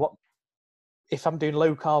care if I'm doing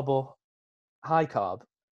low carb or high carb.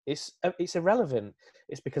 It's irrelevant.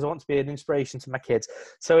 It's because I want to be an inspiration to my kids.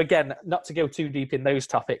 So again, not to go too deep in those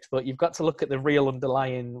topics, but you've got to look at the real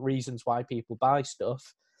underlying reasons why people buy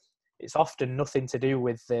stuff. It's often nothing to do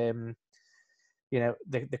with the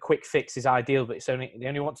quick fix is ideal, but they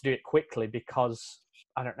only want to do it quickly because,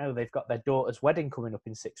 I don't know, they've got their daughter's wedding coming up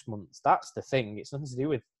in 6 months. That's the thing. It's nothing to do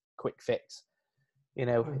with quick fix. You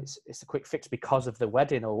know, it's a quick fix because of the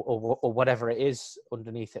wedding or whatever it is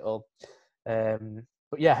underneath it all.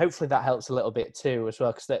 But yeah, hopefully that helps a little bit too as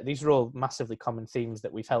well, because these are all massively common themes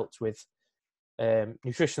that we've helped with,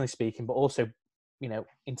 nutritionally speaking, but also,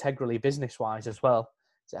 integrally business-wise as well.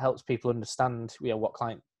 So it helps people understand, what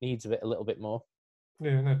client needs of it a little bit more.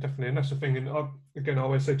 Yeah, no, definitely. And that's the thing. And I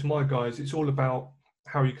always say to my guys, it's all about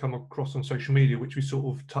how you come across on social media, which we sort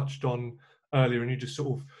of touched on earlier, and you just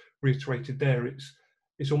sort of reiterated there.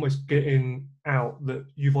 It's almost getting out that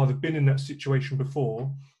you've either been in that situation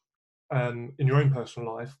before, in your own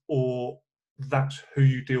personal life, or that's who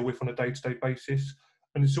you deal with on a day-to-day basis.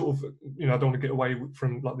 And it's sort of, I don't want to get away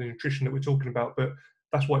from like the nutrition that we're talking about, but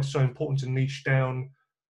that's why it's so important to niche down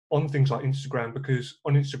on things like Instagram, because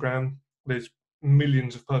on Instagram, there's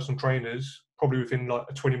millions of personal trainers, probably within like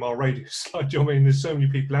a 20-mile radius. Like, do you know what I mean? There's so many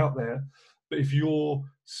people out there. But if you're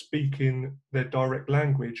speaking their direct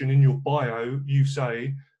language and in your bio, you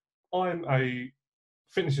say, I'm a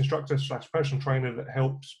fitness instructor / personal trainer that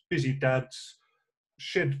helps busy dads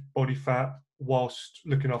shed body fat whilst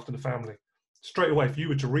looking after the family. Straight away, if you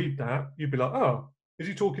were to read that, you'd be like, oh, is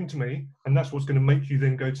he talking to me? And that's what's going to make you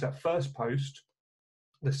then go to that first post,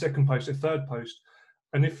 the second post, the third post.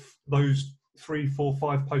 And if those 3, 4,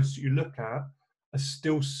 5 posts that you look at are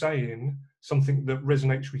still saying something that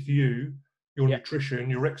resonates with you, your nutrition,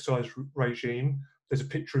 your exercise regime, there's a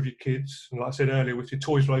picture of your kids, and like I said earlier, with your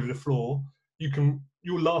toys all over the floor,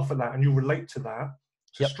 you'll laugh at that and you'll relate to that.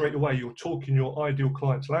 So straight away, you're talking your ideal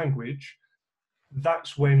client's language.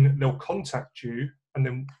 That's when they'll contact you, and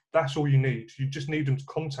then that's all you need. You just need them to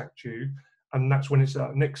contact you, and that's when it's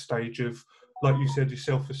that next stage of, like you said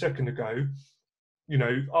yourself a second ago,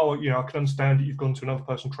 I can understand that you've gone to another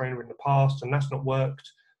personal trainer in the past and that's not worked.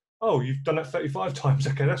 Oh, you've done that 35 times.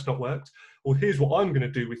 Okay, that's not worked. Well, here's what I'm going to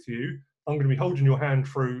do with you. I'm going to be holding your hand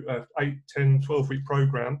through a 8, 10, 12-week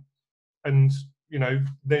program, and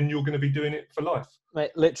then you're going to be doing it for life.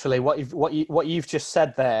 Mate, literally, what you've just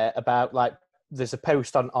said there about, like, there's a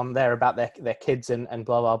post on there about their kids and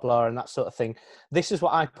blah blah blah and that sort of thing. This is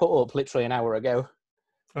what I put up literally an hour ago.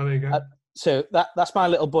 Oh, there you go. So that's my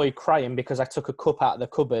little boy crying because I took a cup out of the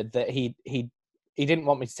cupboard that he didn't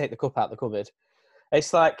want me to take the cup out of the cupboard.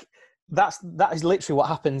 It's like that is literally what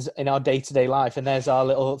happens in our day-to-day life, and there's our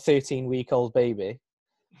little 13-week-old baby,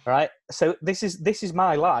 right? So this is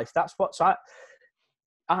my life. That's what's I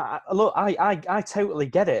totally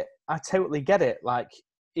get it. I totally get it. Like,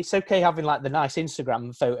 it's okay having like the nice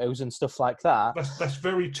Instagram photos and stuff like that. That's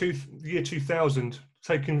very year 2000,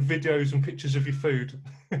 taking videos and pictures of your food.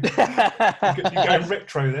 You're going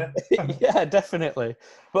retro there. Yeah, definitely.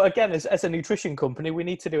 But again, as a nutrition company, we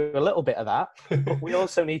need to do a little bit of that. But we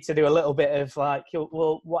also need to do a little bit of like,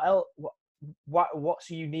 well, what else? What's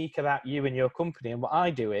unique about you and your company? And what I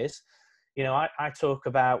do is, I talk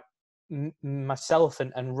about myself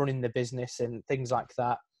and running the business and things like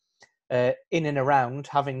that. In and around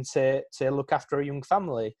having to look after a young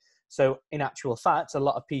family. So in actual fact, a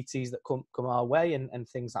lot of PTs that come our way and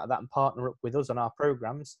things like that and partner up with us on our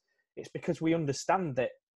programs, it's because we understand that,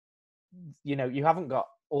 you haven't got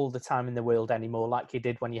all the time in the world anymore like you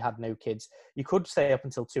did when you had no kids. You could stay up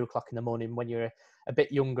until 2 o'clock in the morning when you're a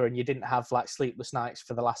bit younger and you didn't have like sleepless nights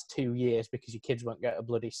for the last 2 years because your kids won't get a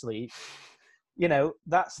bloody sleep.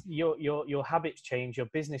 That's your habits change, your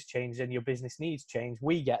business change, and your business needs change.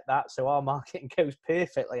 We get that, so our marketing goes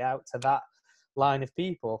perfectly out to that line of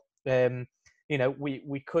people.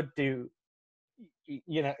 We could do,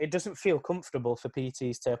 it doesn't feel comfortable for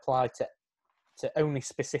PTs to apply to only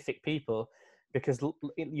specific people, because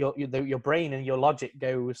your brain and your logic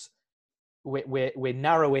goes, we're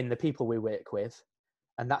narrowing the people we work with,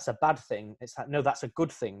 and that's a bad thing. It's like, no, that's a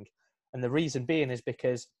good thing, and the reason being is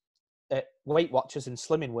because Weight Watchers and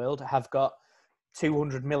Slimming World have got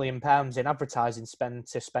 £200 million in advertising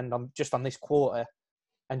to spend on just on this quarter,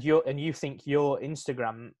 and you think your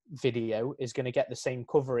Instagram video is going to get the same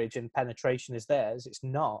coverage and penetration as theirs. It's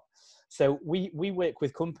not. So we work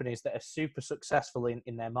with companies that are super successful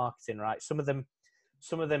in their marketing, right? Some of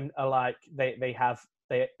them are like they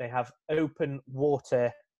have open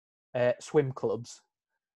water swim clubs,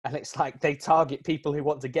 and it's like they target people who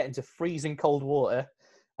want to get into freezing cold water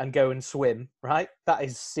and go and swim, right? That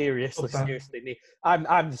is seriously neat.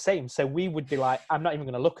 I'm the same. So we would be like, I'm not even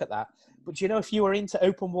going to look at that. But if you were into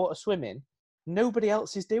open water swimming, nobody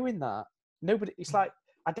else is doing that. Nobody. It's like,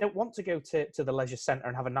 I don't want to go to the leisure centre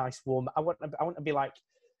and have a nice warm. I want to be like,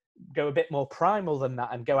 go a bit more primal than that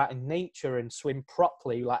and go out in nature and swim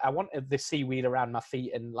properly. Like, I want the seaweed around my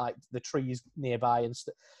feet and like the trees nearby and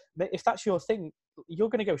stuff. If that's your thing, you're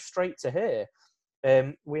going to go straight to here.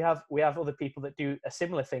 We have other people that do a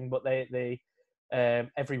similar thing, but they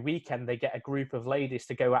every weekend they get a group of ladies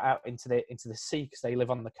to go out into the sea because they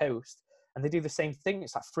live on the coast, and they do the same thing.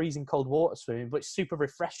 It's like freezing cold water swimming, but it's super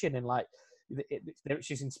refreshing, and like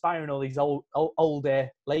she's inspiring all these older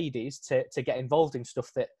ladies to get involved in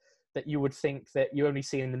stuff that you would think that you only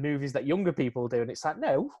see in the movies that younger people do, and it's like,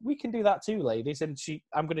 no, we can do that too, ladies, and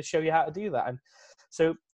I'm going to show you how to do that. And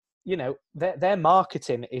so their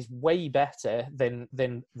marketing is way better than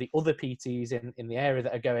the other PTs in the area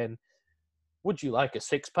that are going, would you like a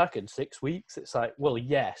 6-pack in 6 weeks? It's like, well,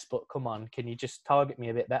 yes, but come on, can you just target me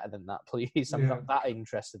a bit better than that, please? I'm not that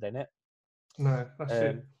interested in it. No, that's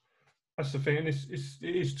it. That's the thing. And it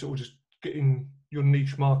is sort of just getting your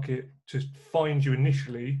niche market to find you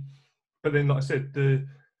initially. But then, like I said,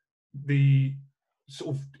 the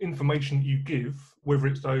sort of information that you give, whether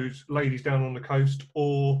it's those ladies down on the coast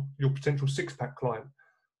or your potential six-pack client,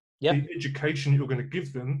 Yeah. the education that you're going to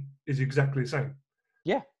give them is exactly the same.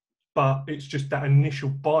 Yeah. But it's just that initial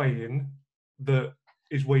buy-in that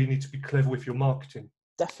is where you need to be clever with your marketing.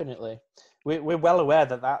 Definitely. We're well aware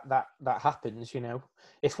that happens, you know.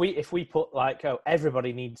 If we put like, oh,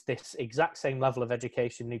 everybody needs this exact same level of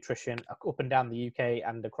education, nutrition up and down the UK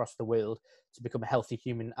and across the world to become a healthy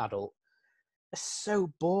human adult, it's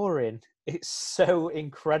so boring. It's so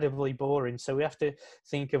incredibly boring. So we have to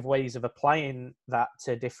think of ways of applying that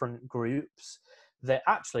to different groups, that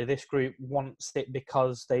actually this group wants it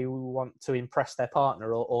because they want to impress their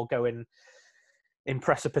partner, or go and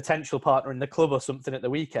impress a potential partner in the club or something at the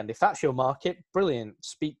weekend. If that's your market, brilliant,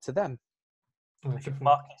 speak to them. Oh, If your definitely.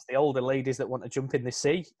 market's the older ladies that want to jump in the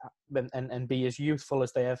sea and be as youthful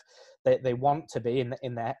as they want to be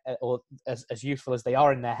in their, or as youthful as they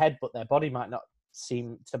are in their head, but their body might not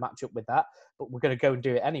seem to match up with that, but we're going to go and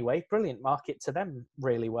do it anyway, brilliant, market to them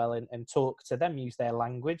really well, and talk to them, use their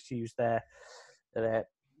language, use their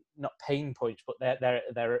not pain points, but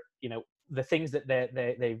their you know, the things that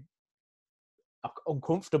they are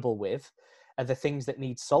uncomfortable with are the things that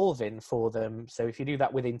need solving for them. So if you do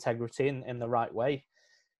that with integrity in the right way,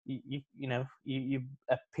 you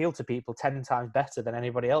appeal to people 10 times better than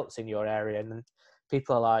anybody else in your area. And then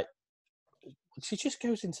people are like, she just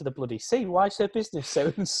goes into the bloody sea, why is her business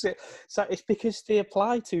so so it's because they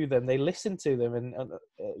apply to them, they listen to them, and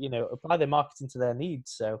apply their marketing to their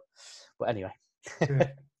needs. So, but anyway. Yeah,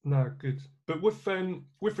 no, good. But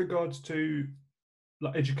with regards to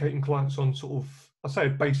like educating clients on sort of, I say a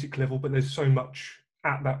basic level, but there's so much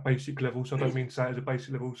at that basic level, so I don't mean to say it as a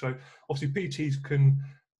basic level. So obviously PTs can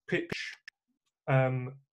pitch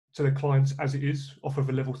to their clients as it is off of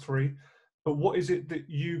a level 3, but what is it that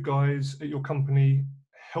you guys at your company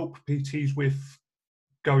help PTs with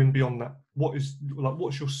going beyond that?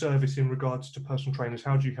 What's your service in regards to personal trainers?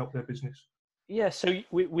 How do you help their business? Yeah, so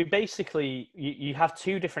we basically, you have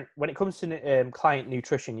two different, when it comes to client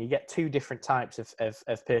nutrition, you get two different types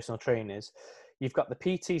of personal trainers. You've got the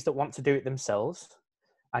PTs that want to do it themselves,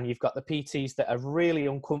 and you've got the PTs that are really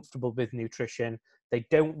uncomfortable with nutrition. They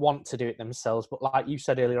don't want to do it themselves, but like you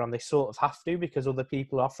said earlier on, they sort of have to because other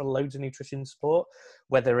people offer loads of nutrition support,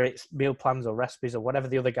 whether it's meal plans or recipes or whatever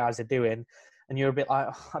the other guys are doing. And you're a bit like,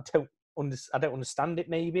 oh, I don't understand it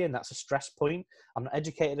maybe, and that's a stress point. I'm not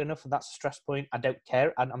educated enough, and that's a stress point. I don't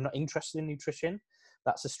care, and I'm not interested in nutrition.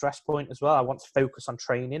 That's a stress point as well. I want to focus on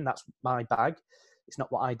training. That's my bag. It's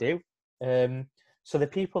not what I do. So the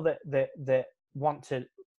people that want to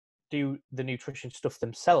do the nutrition stuff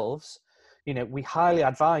themselves, you know, we highly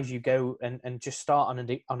advise you go and just start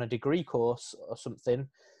on a degree course or something,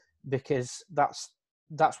 because that's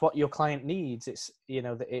what your client needs. It's, you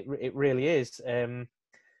know, it really is.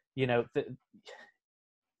 You know,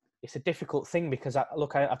 it's a difficult thing because I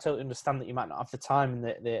totally understand that you might not have the time and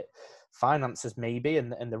the finances maybe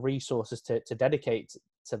and the resources to dedicate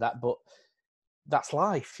to that, but that's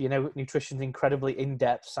life. You know, nutrition's incredibly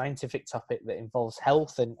in-depth scientific topic that involves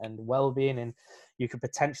health and well-being, and you could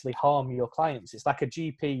potentially harm your clients. It's like a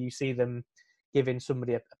GP, you see them giving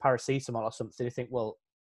somebody a paracetamol or something, you think, well,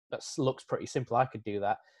 that looks pretty simple, I could do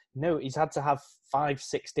that. No, he's had to have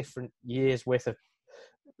 5-6 different years worth of,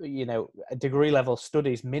 you know, degree level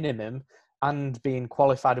studies minimum, and being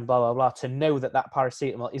qualified and blah blah blah, to know that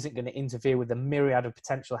paracetamol isn't going to interfere with the myriad of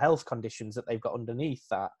potential health conditions that they've got underneath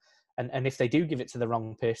that. And if they do give it to the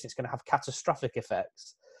wrong person, it's going to have catastrophic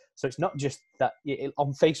effects. So it's not just that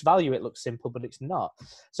on face value it looks simple, but it's not.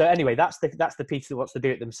 So anyway, that's the PT that wants to do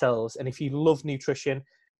it themselves. And if you love nutrition,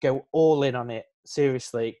 go all in on it.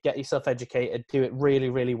 Seriously, get yourself educated, do it really,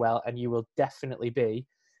 really well, and you will definitely be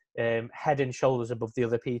head and shoulders above the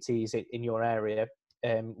other PTs in your area,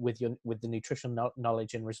 with the nutritional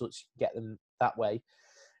knowledge and results you get them that way.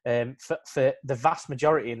 For the vast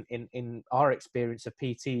majority in our experience of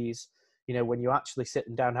PTs, you know, when you actually sit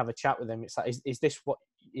them down and have a chat with them, it's like, is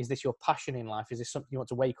this your passion in life? Is this something you want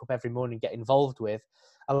to wake up every morning and get involved with?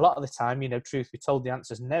 A lot of the time, you know, truth be told, the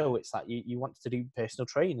answer is no. It's like you want to do personal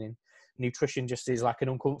training. Nutrition just is like an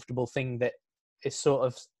uncomfortable thing that is sort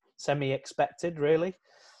of semi-expected, really.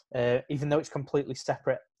 Even though it's completely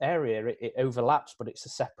separate area, it overlaps, but it's a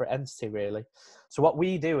separate entity, really. So what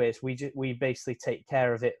we do is we basically take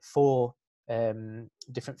care of it for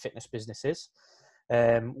different fitness businesses.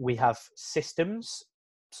 We have systems,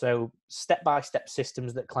 so step-by-step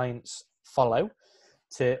systems that clients follow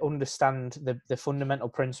to understand the fundamental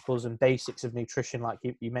principles and basics of nutrition, like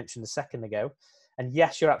you mentioned a second ago. And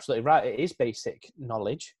yes, you're absolutely right. It is basic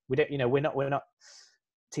knowledge. We don't, you know, we're not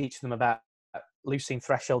teaching them about leucine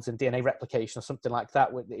thresholds and DNA replication or something like that,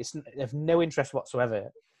 it's of no interest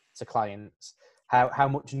whatsoever to clients how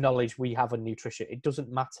much knowledge we have on nutrition. It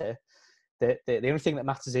doesn't matter. The only thing that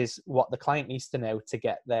matters is what the client needs to know to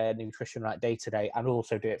get their nutrition right day to day, and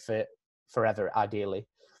also do it for forever, ideally.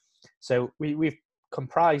 So we've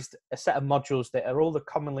comprised a set of modules that are all the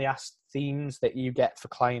commonly asked themes that you get for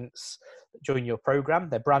clients during your program.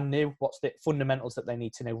 They're brand new. What's the fundamentals that they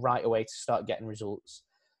need to know right away to start getting results?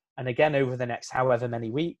 And again, over the next however many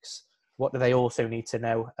weeks, what do they also need to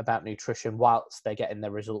know about nutrition whilst they're getting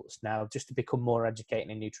their results now, just to become more educated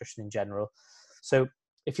in nutrition in general? So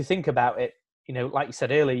if you think about it, like you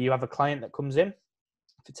said earlier, you have a client that comes in.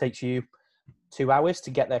 If it takes you 2 hours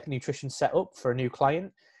to get their nutrition set up for a new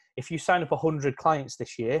client, if you sign up 100 clients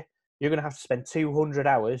this year, you're going to have to spend 200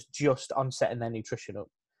 hours just on setting their nutrition up.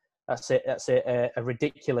 That's it. That's a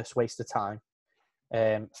ridiculous waste of time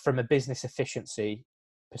from a business efficiency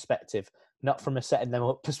perspective, not from a setting them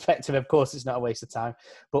up perspective. Of course, it's not a waste of time,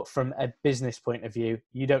 but from a business point of view,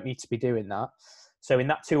 you don't need to be doing that. So in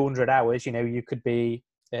that 200 hours, you could be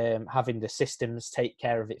having the systems take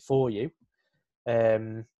care of it for you.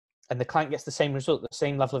 And the client gets the same result, the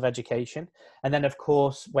same level of education. And then, of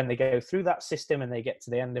course, when they go through that system and they get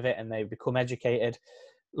to the end of it and they become educated,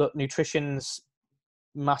 look, nutrition's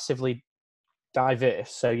massively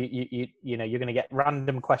diverse. So you're going to get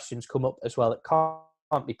random questions come up as well that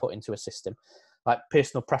can't be put into a system, like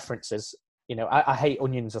personal preferences. I hate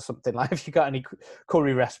onions or something. Like, if you got any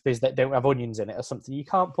curry recipes that don't have onions in it or something, you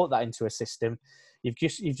can't put that into a system. You've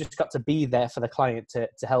just got to be there for the client to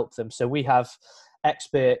help them. So we have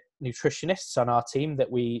expert nutritionists on our team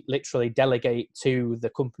that we literally delegate to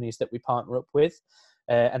the companies that we partner up with,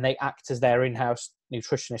 and they act as their in-house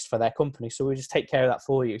nutritionist for their company. So we just take care of that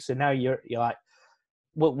for you. So now you're like,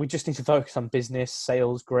 well, we just need to focus on business,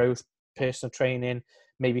 sales, growth, personal training,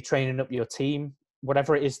 maybe training up your team,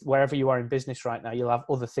 whatever it is, wherever you are in business right now, you'll have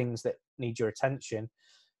other things that need your attention,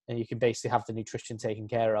 and you can basically have the nutrition taken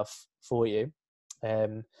care of for you.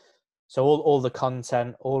 So all the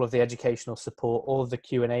content, all of the educational support, all of the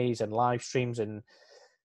Q&As and live streams and,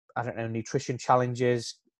 nutrition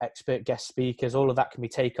challenges, expert guest speakers, all of that can be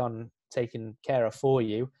taken care of for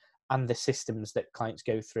you, and the systems that clients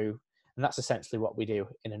go through. And that's essentially what we do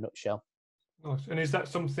in a nutshell. Nice. And is that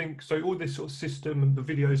something, so all this sort of system and the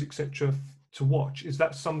videos, etc., to watch, is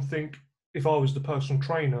that something, if I was the personal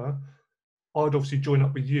trainer, I'd obviously join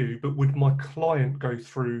up with you, but would my client go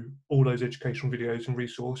through all those educational videos and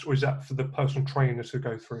resource, or is that for the personal trainer to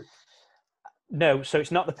go through? No, so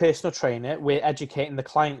it's not the personal trainer. We're educating the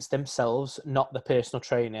clients themselves, not the personal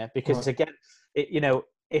trainer. Because Right. again,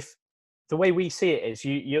 if the way we see it is,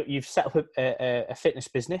 you've set up a fitness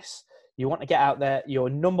business. You want to get out there. Your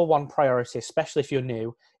number one priority, especially if you're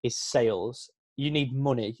new, is sales. You need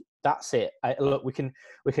money. That's it. Look, we can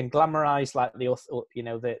glamorize like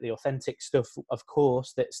the authentic stuff, of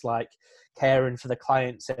course. That's like caring for the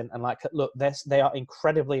clients and like, look, they are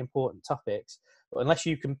incredibly important topics. But unless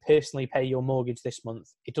you can personally pay your mortgage this month,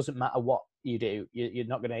 it doesn't matter what you do. You're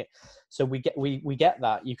not going to. So we get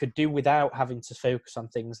that. You could do without having to focus on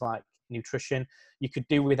things like nutrition. You could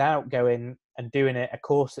do without going and doing a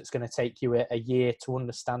course that's going to take you a year to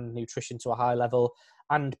understand nutrition to a high level,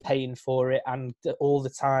 and paying for it, and all the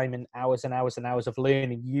time and hours and hours and hours of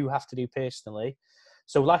learning you have to do personally.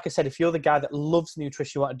 So like I said, if you're the guy that loves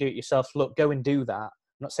nutrition, you want to do it yourself, look, go and do that.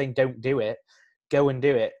 I'm not saying don't do it. Go and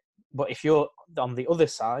do it. But if you're on the other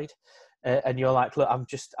side and you're like, look, I'm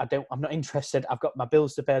not interested. I've got my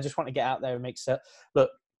bills to pay. I just want to get out there and make sense. Look,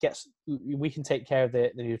 we can take care of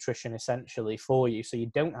the nutrition essentially for you, so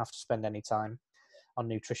you don't have to spend any time on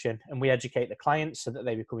nutrition. And we educate the clients so that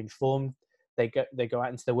they become informed. They go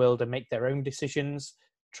out into the world and make their own decisions,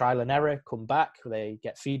 trial and error, come back, they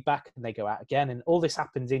get feedback, and they go out again. And all this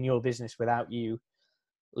happens in your business without you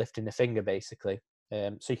lifting the finger, basically.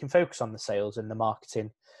 So you can focus on the sales and the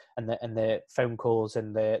marketing and the phone calls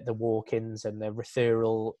and the walk-ins and the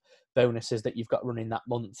referral bonuses that you've got running that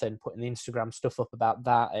month, and putting the Instagram stuff up about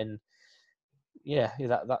that. And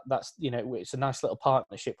that's it's a nice little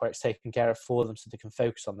partnership where it's taken care of for them, so they can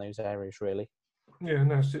focus on those areas really. Yeah,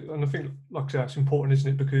 no, and I think, like I said, that's important,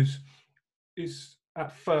 isn't it? Because it's,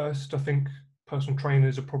 at first, I think personal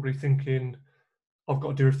trainers are probably thinking, I've got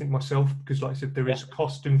to do everything myself, because, like I said, there is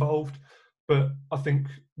cost involved. But I think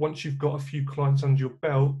once you've got a few clients under your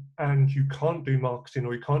belt and you can't do marketing,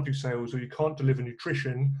 or you can't do sales, or you can't deliver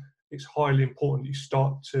nutrition, it's highly important that you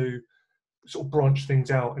start to sort of branch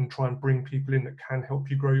things out and try and bring people in that can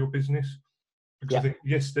help you grow your business. Because I think,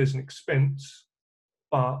 yes, there's an expense,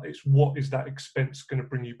 but it's what is that expense going to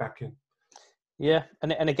bring you back in? Yeah,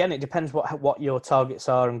 and again, it depends what your targets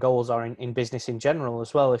are and goals are in business in general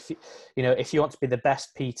as well. If if you want to be the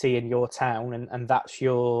best PT in your town, and that's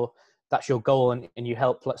your goal, and you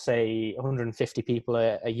help, let's say, 150 people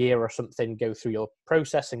a year or something go through your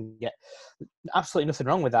process and get absolutely nothing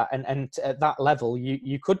wrong with that. And at that level,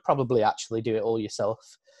 you could probably actually do it all yourself.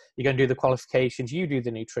 You go and do the qualifications, you do the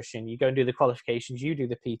nutrition, you go and do the qualifications, you do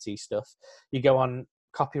the PT stuff, you go on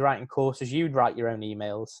copywriting courses, you write your own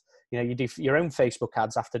emails. You do your own Facebook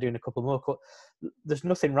ads after doing a couple more. There's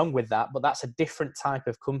nothing wrong with that, but that's a different type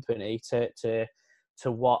of company to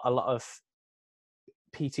what a lot of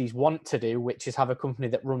PTs want to do, which is have a company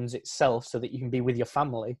that runs itself so that you can be with your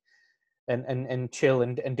family and chill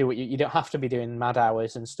and do what you don't have to be doing mad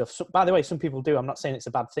hours and stuff. So, by the way, some people do. I'm not saying it's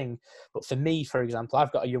a bad thing, but for me, for example,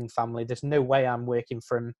 I've got a young family. There's no way I'm working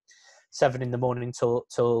from 7 a.m.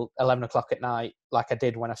 till 11 o'clock at night, like I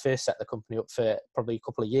did when I first set the company up for probably a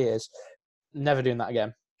couple of years. Never doing that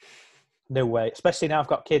again. No way. Especially now I've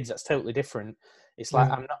got kids. That's totally different. It's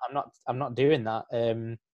like I'm not doing that.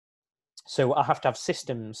 So I have to have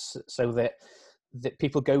systems so that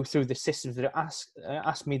people go through the systems that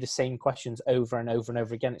ask me the same questions over and over and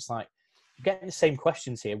over again. It's like, you're getting the same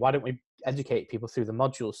questions here. Why don't we educate people through the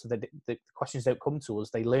modules so that the questions don't come to us?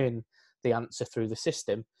 They learn the answer through the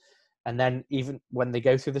system. And then even when they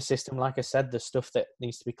go through the system, like I said, there's stuff that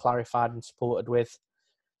needs to be clarified and supported with.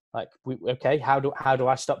 Like, how do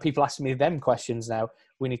I stop people asking me them questions now?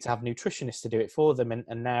 We need to have nutritionists to do it for them.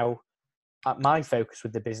 And now my focus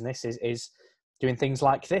with the business is doing things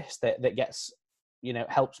like this that gets,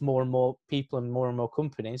 helps more and more people and more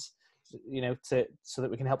companies, so that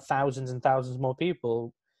we can help thousands and thousands more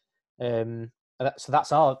people. So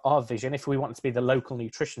that's our vision. If we want to be the local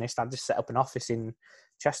nutritionist, I'd just set up an office in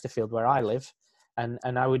Chesterfield where I live, and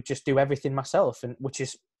I would just do everything myself, and which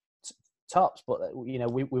is tops. But we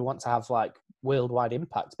want to have like worldwide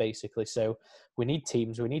impact, basically. So we need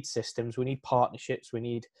teams, we need systems, we need partnerships, we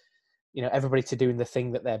need everybody to doing the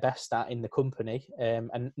thing that they're best at in the company,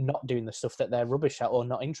 and not doing the stuff that they're rubbish at or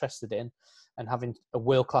not interested in, and having a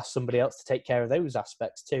world-class somebody else to take care of those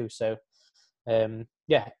aspects too. So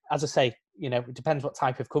as I say, it depends what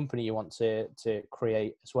type of company you want to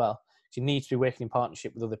create as well. So you need to be working in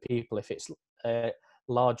partnership with other people if it's a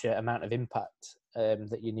larger amount of impact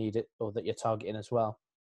that you need it, or that you're targeting as well.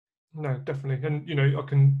 No, definitely. And I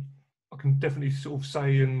can definitely sort of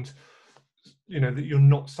say, and that you're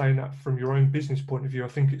not saying that from your own business point of view. I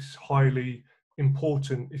think it's highly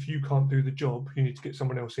important. If you can't do the job, you need to get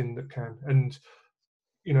someone else in that can. And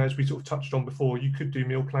as we sort of touched on before, you could do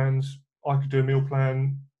meal plans. I could do a meal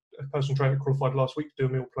plan. A personal trainer qualified last week to do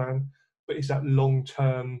a meal plan. But it's that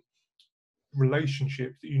long-term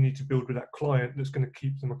relationship that you need to build with that client that's going to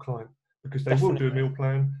keep them a client, because they will do a meal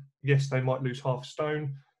plan. Yes, they might lose half a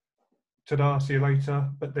stone. Ta-da, see you later.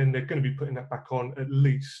 But then they're going to be putting that back on at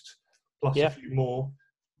least, plus a few more.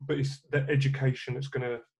 But it's that education that's going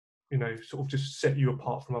to, sort of just set you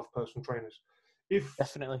apart from other personal trainers. If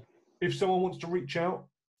someone wants to reach out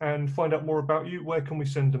and find out more about you, where can we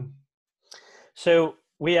send them? So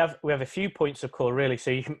we have a few points of call, really.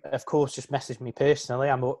 So you can, of course, just message me personally.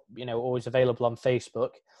 I'm always available on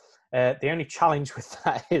Facebook. The only challenge with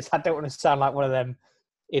that is I don't want to sound like one of them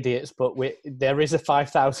idiots, but there is a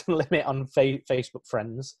 5,000 limit on Facebook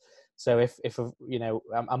friends. So if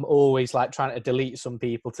I'm always like trying to delete some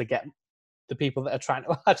people to get the people that are trying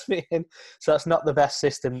to add me in. So that's not the best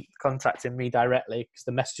system, contacting me directly, because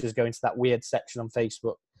the messages go into that weird section on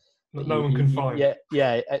Facebook. No one can find.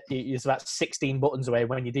 Yeah. It's about 16 buttons away.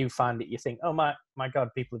 When you do find it, you think, oh my God,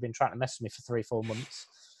 people have been trying to message me for 3-4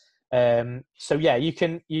 months. So yeah, you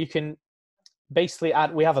can basically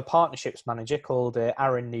add. We have a partnerships manager called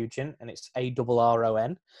Aaron Nugent, and it's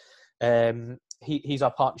ARRON. He's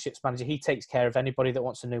our partnerships manager. He takes care of anybody that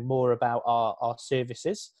wants to know more about our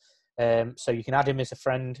services. So you can add him as a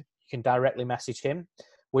friend. You can directly message him.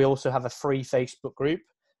 We also have a free Facebook group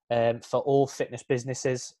for all fitness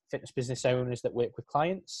business owners that work with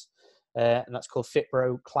clients. And that's called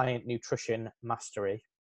FitBro Client Nutrition Mastery.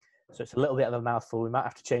 So it's a little bit of a mouthful. We might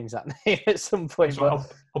have to change that name at some point. But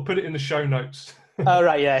I'll put it in the show notes. Oh,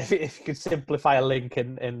 right, yeah. If you could simplify a link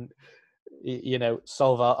and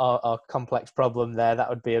solve our complex problem there, that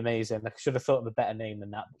would be amazing. I should have thought of a better name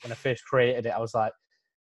than that. When I first created it, I was like,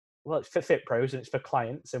 well, it's for Fit Pros and it's for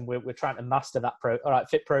clients, and we're trying to master that pro. All right,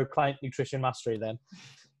 Fit Pro Client Nutrition Mastery. Then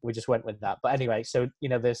we just went with that. But anyway, so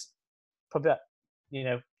there's probably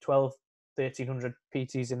 1,200-1,300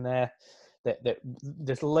 PTs in there. That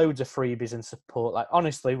there's loads of freebies and support. Like,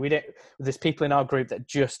 honestly, there's people in our group that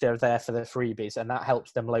just are there for the freebies, and that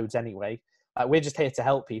helps them loads anyway. We're just here to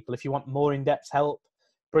help people. If you want more in-depth help,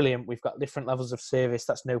 brilliant. We've got different levels of service.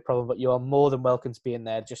 That's no problem. But you are more than welcome to be in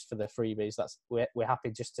there just for the freebies. We're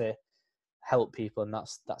happy just to help people, and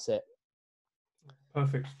that's it.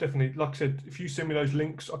 Perfect. Definitely. Like I said, if you send me those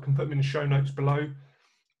links, I can put them in the show notes below.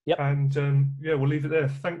 Yep. And yeah, we'll leave it there.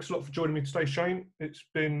 Thanks a lot for joining me today, Shane. It's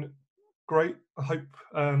been great. I hope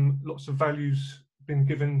lots of value's been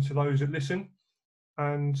given to those that listen,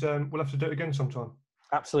 and we'll have to do it again sometime.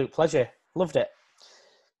 Absolute pleasure. Loved it.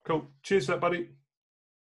 Cool. Cheers for that, buddy.